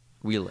okay.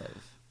 We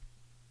live.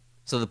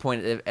 So the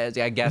point,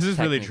 I guess, this is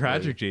really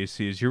tragic,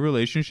 JC. Is your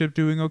relationship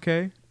doing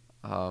okay?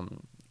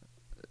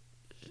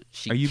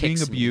 She Are you being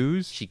kicks me.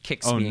 abused? She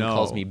kicks me and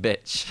calls me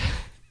bitch.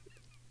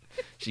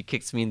 She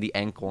kicks me in the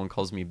ankle and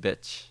calls me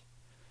bitch.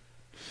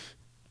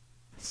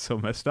 So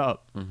messed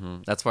up.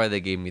 Mm-hmm. That's why they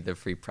gave me the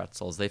free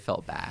pretzels. They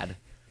felt bad.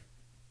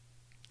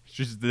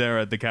 She's there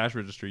at the cash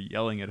register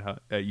yelling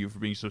at you for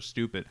being so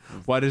stupid.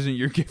 Why doesn't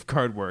your gift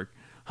card work?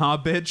 Huh,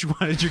 bitch?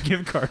 Why did your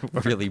gift card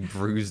work? Really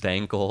bruised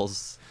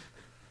ankles.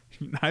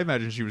 I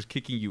imagine she was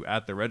kicking you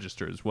at the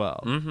register as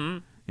well. Mm-hmm.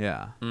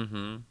 Yeah.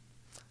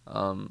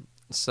 Mm-hmm.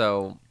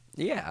 So,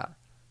 yeah.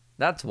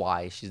 That's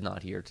why she's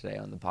not here today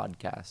on the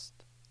podcast.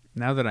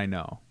 Now that I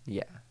know.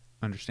 Yeah.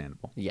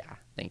 Understandable. Yeah.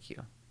 Thank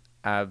you.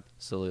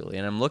 Absolutely.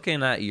 And I'm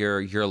looking at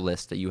your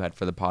list that you had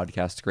for the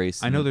podcast,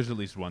 Greyson. I know there's at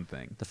least one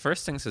thing. The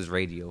first thing says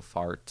radio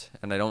fart,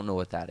 and I don't know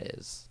what that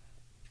is.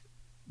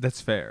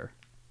 That's fair.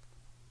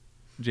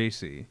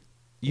 JC,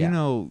 you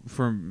know,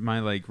 for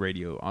my like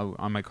radio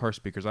on my car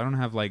speakers, I don't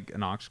have like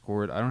an aux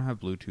cord. I don't have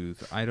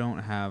Bluetooth. I don't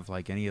have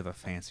like any of the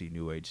fancy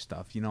new age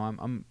stuff. You know,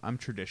 I'm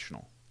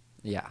traditional.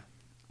 Yeah.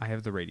 I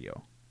have the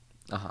radio.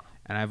 Uh-huh.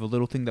 And I have a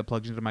little thing that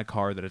plugs into my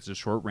car that it's a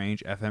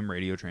short-range FM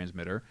radio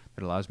transmitter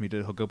that allows me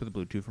to hook up with the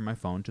Bluetooth from my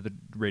phone to the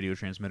radio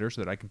transmitter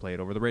so that I can play it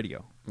over the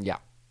radio. Yeah.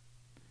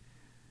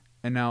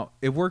 And now,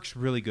 it works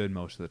really good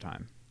most of the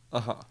time.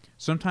 Uh-huh.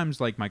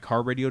 Sometimes, like, my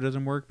car radio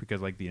doesn't work because,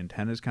 like, the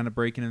antenna's kind of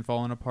breaking and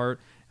falling apart.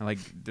 And, like,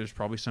 there's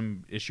probably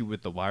some issue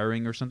with the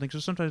wiring or something. So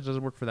sometimes it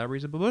doesn't work for that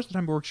reason. But most of the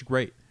time it works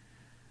great.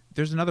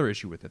 There's another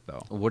issue with it,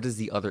 though. What is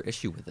the other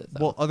issue with it,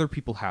 though? Well, other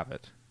people have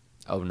it.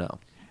 Oh, no.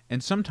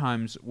 And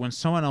sometimes when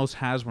someone else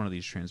has one of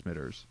these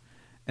transmitters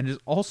and is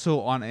also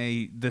on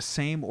the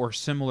same or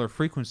similar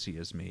frequency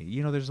as me,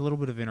 you know, there's a little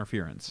bit of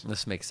interference.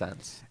 This makes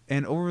sense.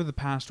 And over the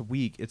past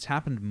week, it's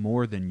happened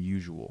more than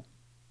usual.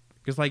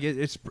 Because, like,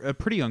 it's a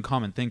pretty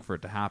uncommon thing for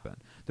it to happen.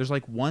 There's,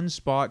 like, one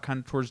spot kind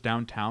of towards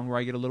downtown where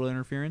I get a little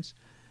interference.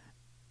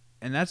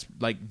 And that's,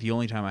 like, the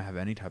only time I have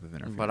any type of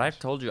interference. But I've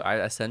told you,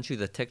 I sent you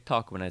the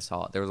TikTok when I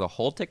saw it. There was a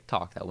whole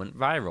TikTok that went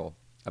viral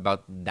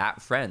about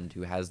that friend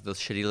who has the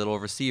shitty little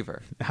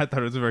receiver. I thought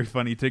it was a very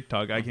funny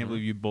TikTok. I can't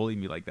believe you bullied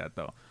me like that,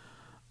 though.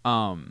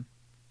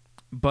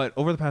 But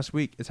over the past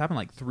week, it's happened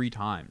like 3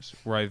 times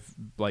where I've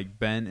like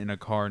been in a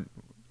car.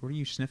 What are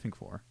you sniffing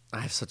for?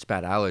 I have such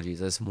bad allergies.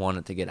 I just want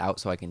it to get out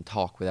so I can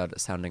talk without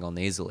it sounding all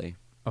nasally.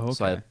 Oh, okay.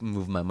 So I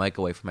moved my mic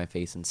away from my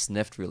face and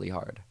sniffed really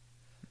hard.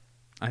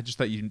 I just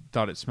thought you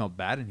thought it smelled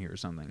bad in here or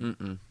something.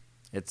 Mm-mm.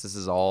 This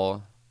is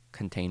all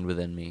contained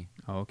within me.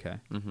 Oh, okay.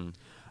 Mm-hmm.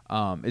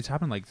 It's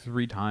happened like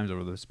 3 times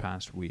over this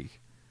past week,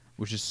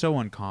 which is so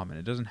uncommon.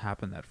 It doesn't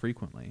happen that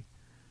frequently.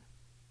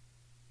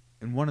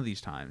 And one of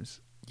these times...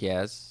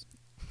 Yes?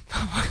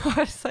 Why did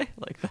I say it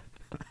like that?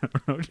 I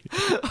don't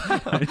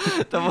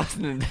know. That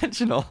wasn't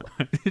intentional.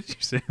 Why did you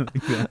say it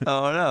like that?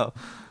 Oh, no.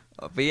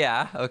 But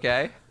yeah,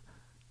 okay.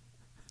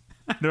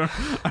 I don't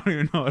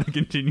even know how to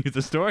continue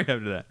the story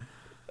after that.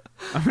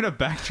 I'm going to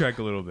backtrack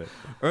a little bit.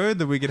 Earlier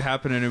the week it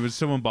happened and it was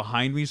someone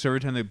behind me. So every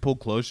time they pulled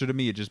closer to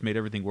me, it just made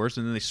everything worse.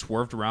 And then they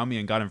swerved around me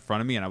and got in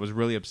front of me. And I was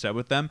really upset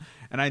with them.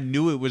 And I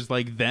knew it was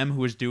like them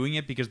who was doing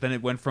it because then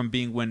it went from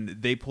being when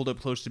they pulled up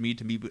close to me.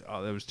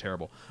 Oh, that was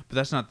terrible. But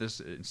that's not this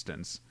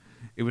instance.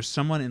 It was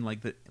someone in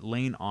like the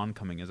lane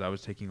oncoming as I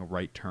was taking a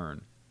right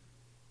turn.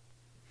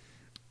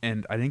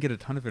 And I didn't get a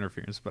ton of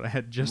interference, but I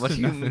had just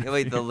enough interference.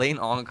 Wait, the lane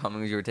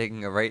oncoming, you were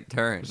taking a right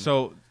turn.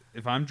 So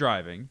if I'm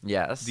driving,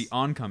 yes, the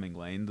oncoming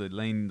lane, the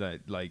lane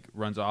that like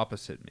runs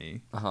opposite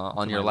me,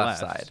 on your left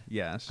side,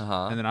 yes,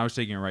 and then I was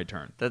taking a right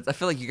turn. I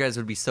feel like you guys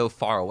would be so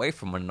far away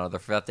from one another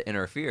for that to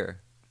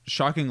interfere.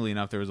 Shockingly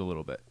enough, there was a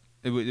little bit.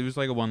 It was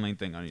like a one lane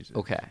thing on each.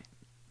 Okay.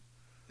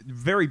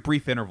 Very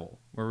brief interval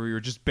where we were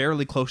just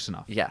barely close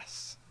enough.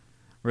 Yes.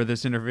 Where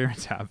this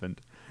interference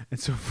happened, and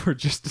so for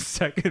just a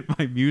second,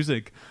 my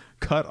music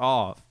cut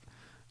off.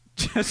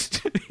 Just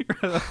to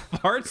hear the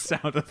fart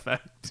sound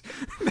effect.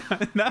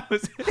 And that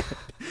was it.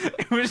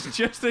 It was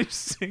just a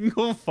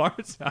single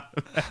fart sound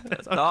effect.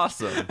 That's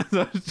awesome. As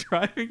I was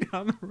driving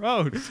down the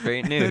road. It's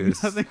great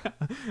news.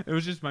 It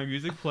was just my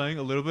music playing,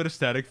 a little bit of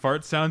static,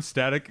 fart sound,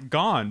 static,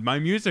 gone. My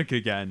music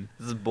again.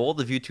 This is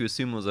bold of you to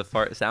assume it was a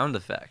fart sound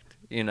effect,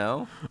 you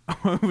know?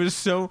 It was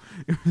so...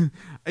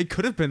 It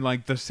could have been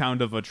like the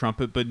sound of a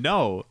trumpet, but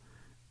no.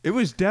 It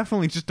was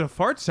definitely just a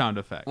fart sound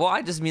effect. Well,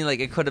 I just mean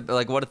like it could have been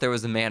like, what if there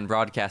was a man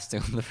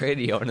broadcasting on the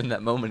radio and in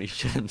that moment he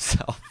shit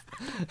himself?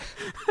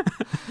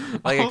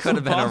 Like it could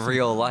have been a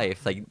real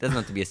life. Like it doesn't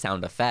have to be a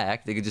sound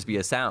effect. It could just be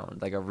a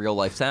sound, like a real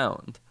life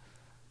sound.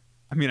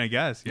 I mean, I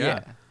guess, yeah.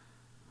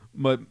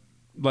 But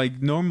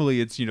like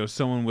normally it's,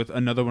 someone with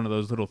another one of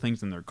those little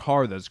things in their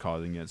car that's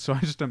causing it. So I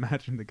just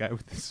imagine the guy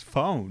with his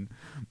phone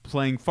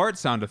playing fart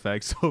sound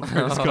effects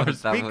over his car's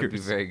speakers. That would be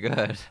very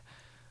good.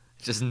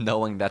 Just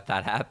knowing that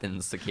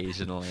happens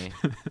occasionally.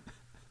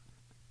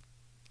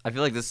 I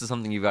feel like this is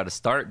something you've got to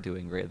start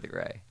doing, Gray the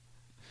Gray.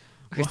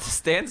 Because the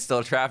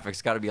standstill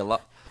traffic's got to be a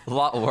lot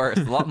worse,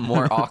 a lot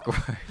more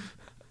awkward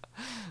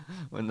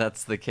when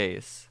that's the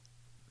case.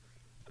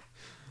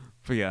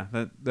 But yeah,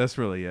 that's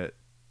really it.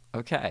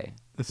 Okay.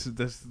 This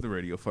is the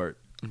radio fart.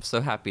 I'm so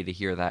happy to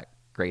hear that,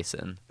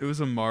 Greyson. It was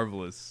a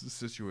marvelous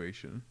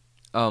situation.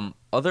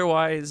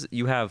 Otherwise,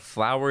 you have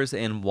flowers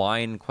and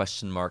wine ?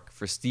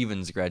 For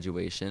Steven's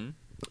graduation.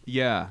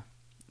 Yeah.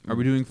 Are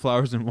we doing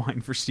flowers and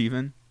wine for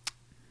Steven?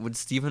 Would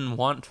Steven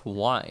want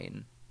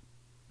wine?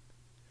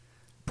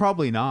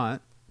 Probably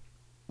not.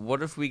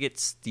 What if we get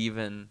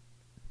Steven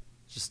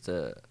just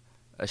a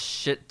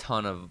shit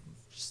ton of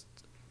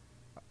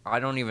I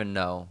don't even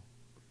know.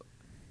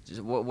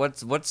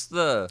 What's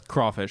the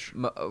crawfish?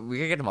 We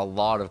could get him a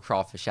lot of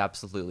crawfish,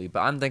 absolutely.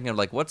 But I'm thinking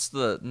like, what's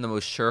the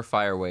most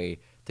surefire way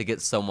to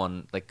get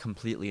someone like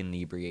completely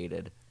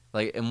inebriated?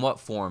 Like, in what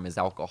form is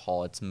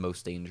alcohol its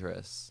most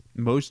dangerous?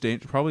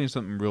 Probably in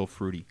something real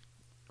fruity.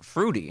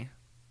 Fruity?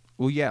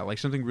 Well, yeah, like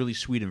something really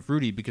sweet and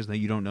fruity because then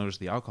you don't notice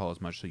the alcohol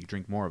as much, so you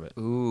drink more of it.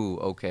 Ooh,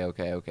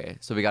 okay.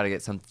 So we got to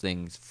get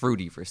something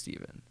fruity for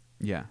Steven.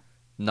 Yeah.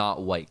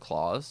 Not White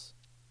Claws.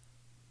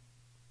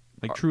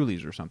 Like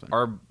Trulies or something.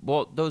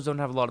 Well, those don't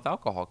have a lot of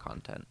alcohol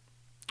content.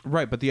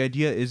 Right, but the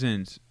idea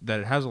isn't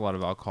that it has a lot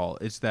of alcohol.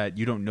 It's that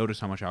you don't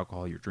notice how much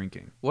alcohol you're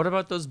drinking. What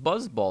about those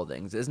Buzz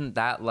Baldings? Isn't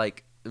that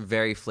like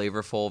very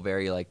flavorful,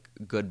 very like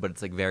good, but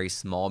it's like very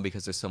small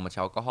because there's so much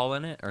alcohol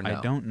in it? Or no?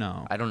 I don't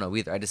know. I don't know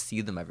either. I just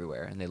see them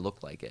everywhere and they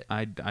look like it.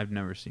 I've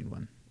never seen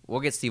one. We'll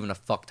get Steven a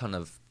fuck ton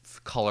of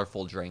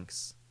colorful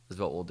drinks is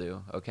what we'll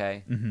do,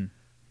 okay? Mm-hmm. And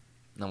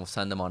then we'll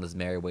send him on his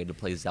merry way to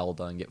play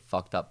Zelda and get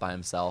fucked up by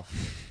himself.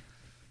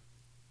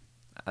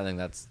 I think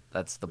that's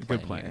the plan.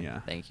 Good plan, here. yeah.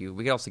 Thank you.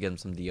 We could also get him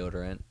some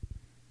deodorant.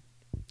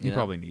 He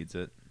probably needs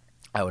it.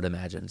 I would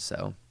imagine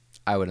so.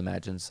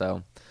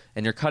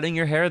 And you're cutting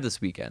your hair this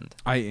weekend.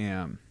 I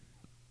am.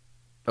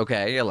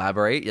 Okay,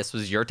 elaborate. This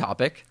was your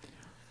topic.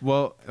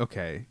 Well,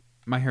 okay.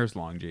 My hair's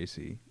long,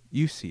 Jacy.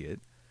 You see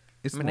it.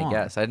 It's long.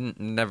 I guess.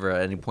 Never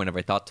at any point have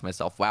I thought to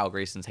myself, wow,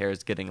 Grayson's hair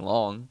is getting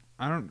long.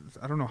 I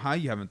don't know how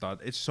you haven't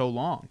thought. It's so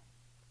long.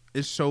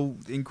 It's so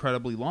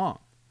incredibly long.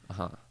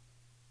 Uh-huh.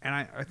 And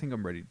I think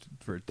I'm ready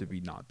for it to be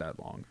not that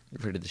long.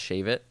 You're ready to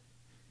shave it?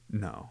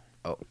 No.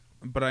 Oh.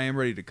 But I am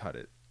ready to cut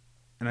it.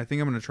 And I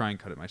think I'm going to try and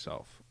cut it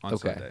myself on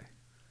Sunday.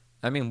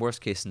 I mean,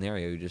 worst case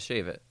scenario, you just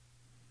shave it.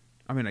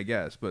 I mean, I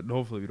guess, but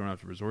hopefully we don't have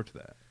to resort to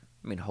that.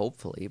 I mean,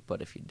 hopefully,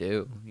 but if you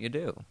do, you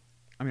do.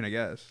 I mean, I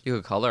guess. You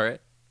could color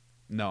it.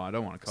 No, I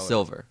don't want to color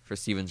Silver for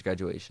Steven's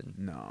graduation.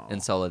 No.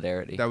 In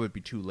solidarity. That would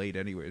be too late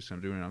anyway, so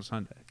I'm doing it on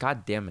Sunday.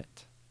 God damn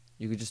it.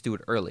 You could just do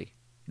it early.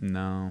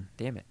 No.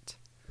 Damn it.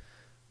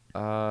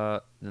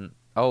 Guys,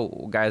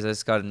 I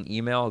just got an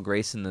email.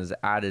 Greyson is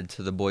added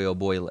to the Boy Oh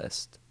Boy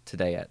list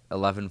today at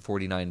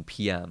 11:49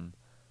 p.m.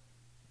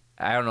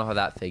 I don't know how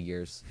that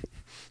figures,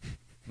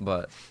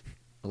 but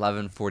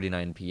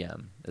 11:49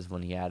 p.m. is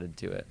when he added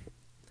to it.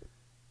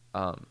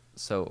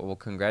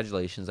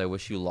 Congratulations. I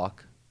wish you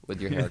luck with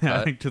your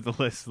haircut. Adding to the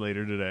list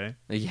later today.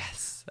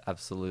 Yes,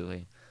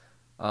 absolutely.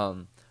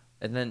 And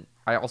then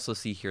I also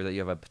see here that you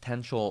have a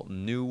potential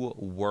new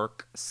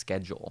work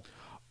schedule.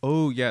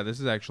 Oh, yeah, this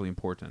is actually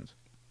important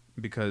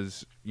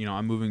because,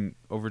 I'm moving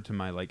over to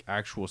my like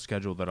actual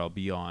schedule that I'll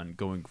be on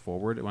going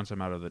forward once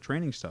I'm out of the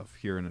training stuff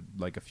here in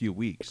a few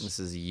weeks. This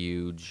is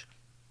huge.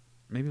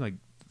 Maybe like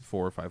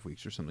 4 or 5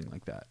 weeks or something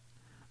like that.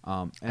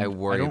 And I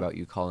worry about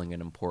you calling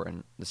it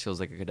important. This feels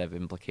like it could have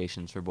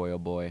implications for boy oh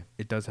boy.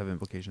 It does have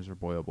implications for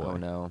boy oh boy. Oh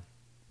no.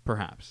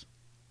 Perhaps.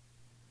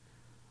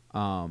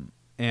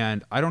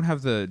 And I don't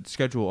have the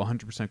schedule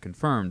 100%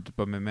 confirmed,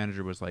 but my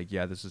manager was like,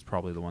 yeah, this is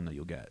probably the one that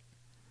you'll get.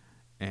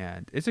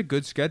 And it's a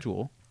good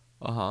schedule.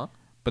 Uh-huh.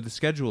 But the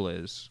schedule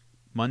is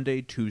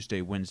Monday,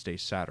 Tuesday, Wednesday,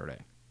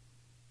 Saturday.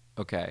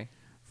 Okay.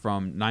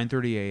 From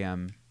 9:30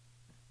 a.m.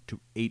 to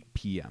 8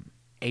 p.m.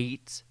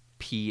 8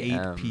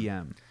 p.m. 8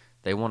 p.m.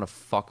 They want to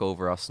fuck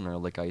over us and our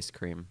lick ice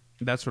cream.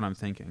 That's what I'm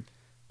thinking.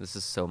 This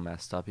is so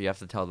messed up. You have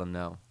to tell them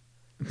no.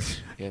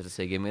 You have to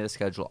say, give me the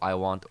schedule I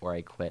want or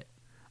I quit.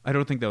 I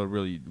don't think that would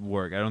really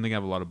work. I don't think I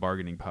have a lot of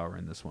bargaining power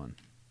in this one.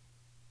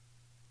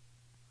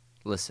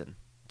 Listen,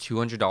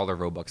 $200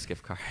 Robux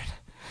gift card.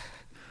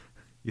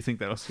 You think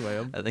that'll sway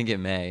them? I think it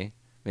may.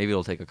 Maybe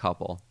it'll take a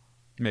couple.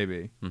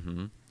 Maybe.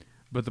 Mm-hmm.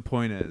 But the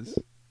point is,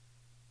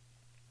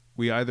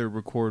 we either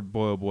record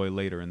Boy Oh Boy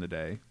later in the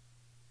day,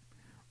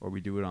 or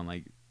we do it on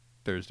like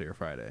Thursday or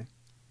Friday.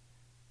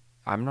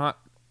 I'm not...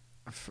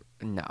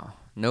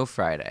 No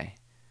Friday.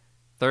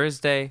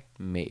 Thursday,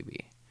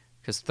 maybe.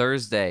 Because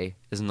Thursday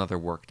is another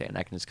work day, and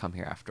I can just come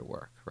here after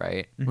work,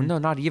 right? Mm-hmm. Well, no,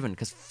 not even,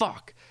 because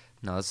fuck.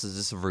 No,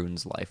 this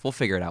ruins life. We'll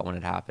figure it out when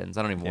it happens.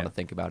 I don't even want to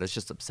think about it. It's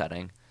just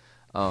upsetting.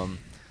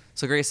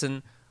 So,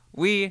 Greyson,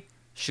 we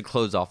should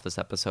close off this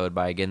episode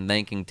by, again,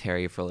 thanking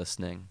Terry for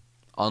listening.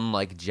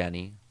 Unlike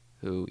Jenny,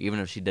 who, even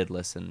if she did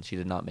listen, she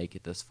did not make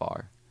it this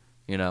far.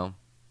 Well,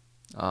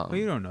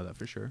 you don't know that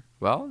for sure.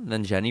 Well,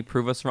 then Jenny,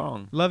 prove us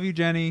wrong. Love you,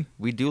 Jenny.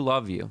 We do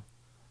love you.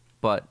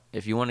 But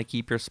if you want to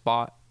keep your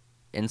spot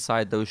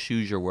inside those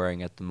shoes you're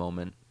wearing at the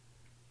moment,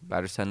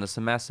 better send us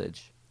a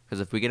message. Because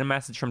if we get a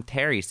message from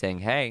Terry saying,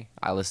 hey,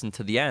 I listened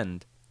to the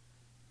end,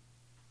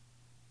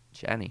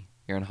 Jenny,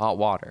 you're in hot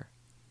water.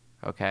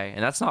 Okay?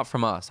 And that's not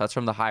from us. That's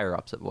from the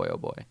higher-ups at Boy Oh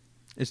Boy.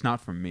 It's not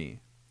from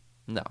me.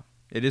 No.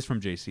 It is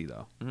from Jacy,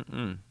 though.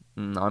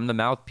 I'm the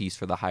mouthpiece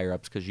for the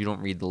higher-ups because you don't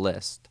read the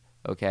list.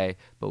 Okay?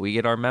 But we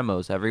get our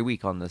memos every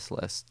week on this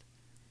list.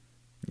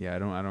 Yeah, I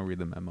don't read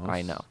the memos.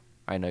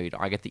 I know you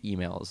don't. I get the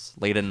emails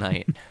late at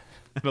night.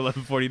 At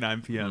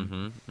 11:49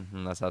 p.m.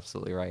 That's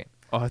absolutely right.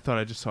 Oh, I thought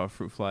I just saw a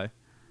fruit fly.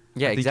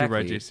 Yeah, I think exactly.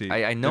 You're right, Jacy.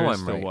 I know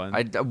I'm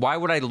right. Why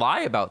would I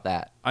lie about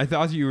that? I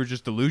thought you were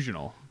just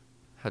delusional.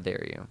 How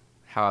dare you?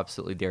 How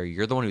absolutely dare you?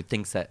 You're the one who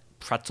thinks that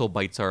pretzel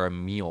bites are a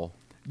meal.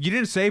 You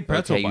didn't say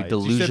pretzel bites. You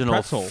delusional you said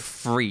pretzel.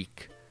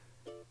 freak.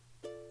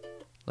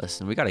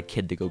 Listen, we got a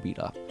kid to go beat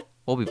up.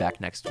 We'll be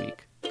back next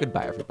week.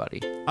 Goodbye,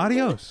 everybody.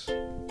 Adios.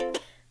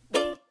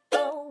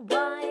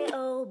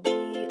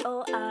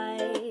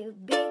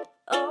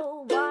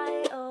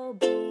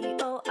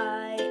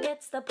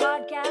 The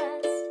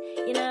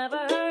podcast you never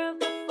heard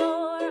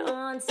before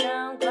on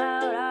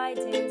SoundCloud,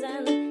 iTunes,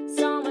 and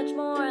so much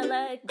more.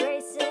 Like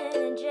Greyson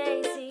and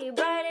Jacy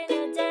brighten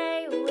your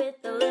day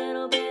with a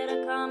little bit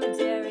of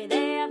commentary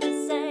they have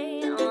to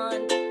say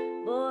on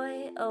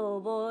Boy Oh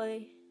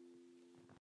Boy.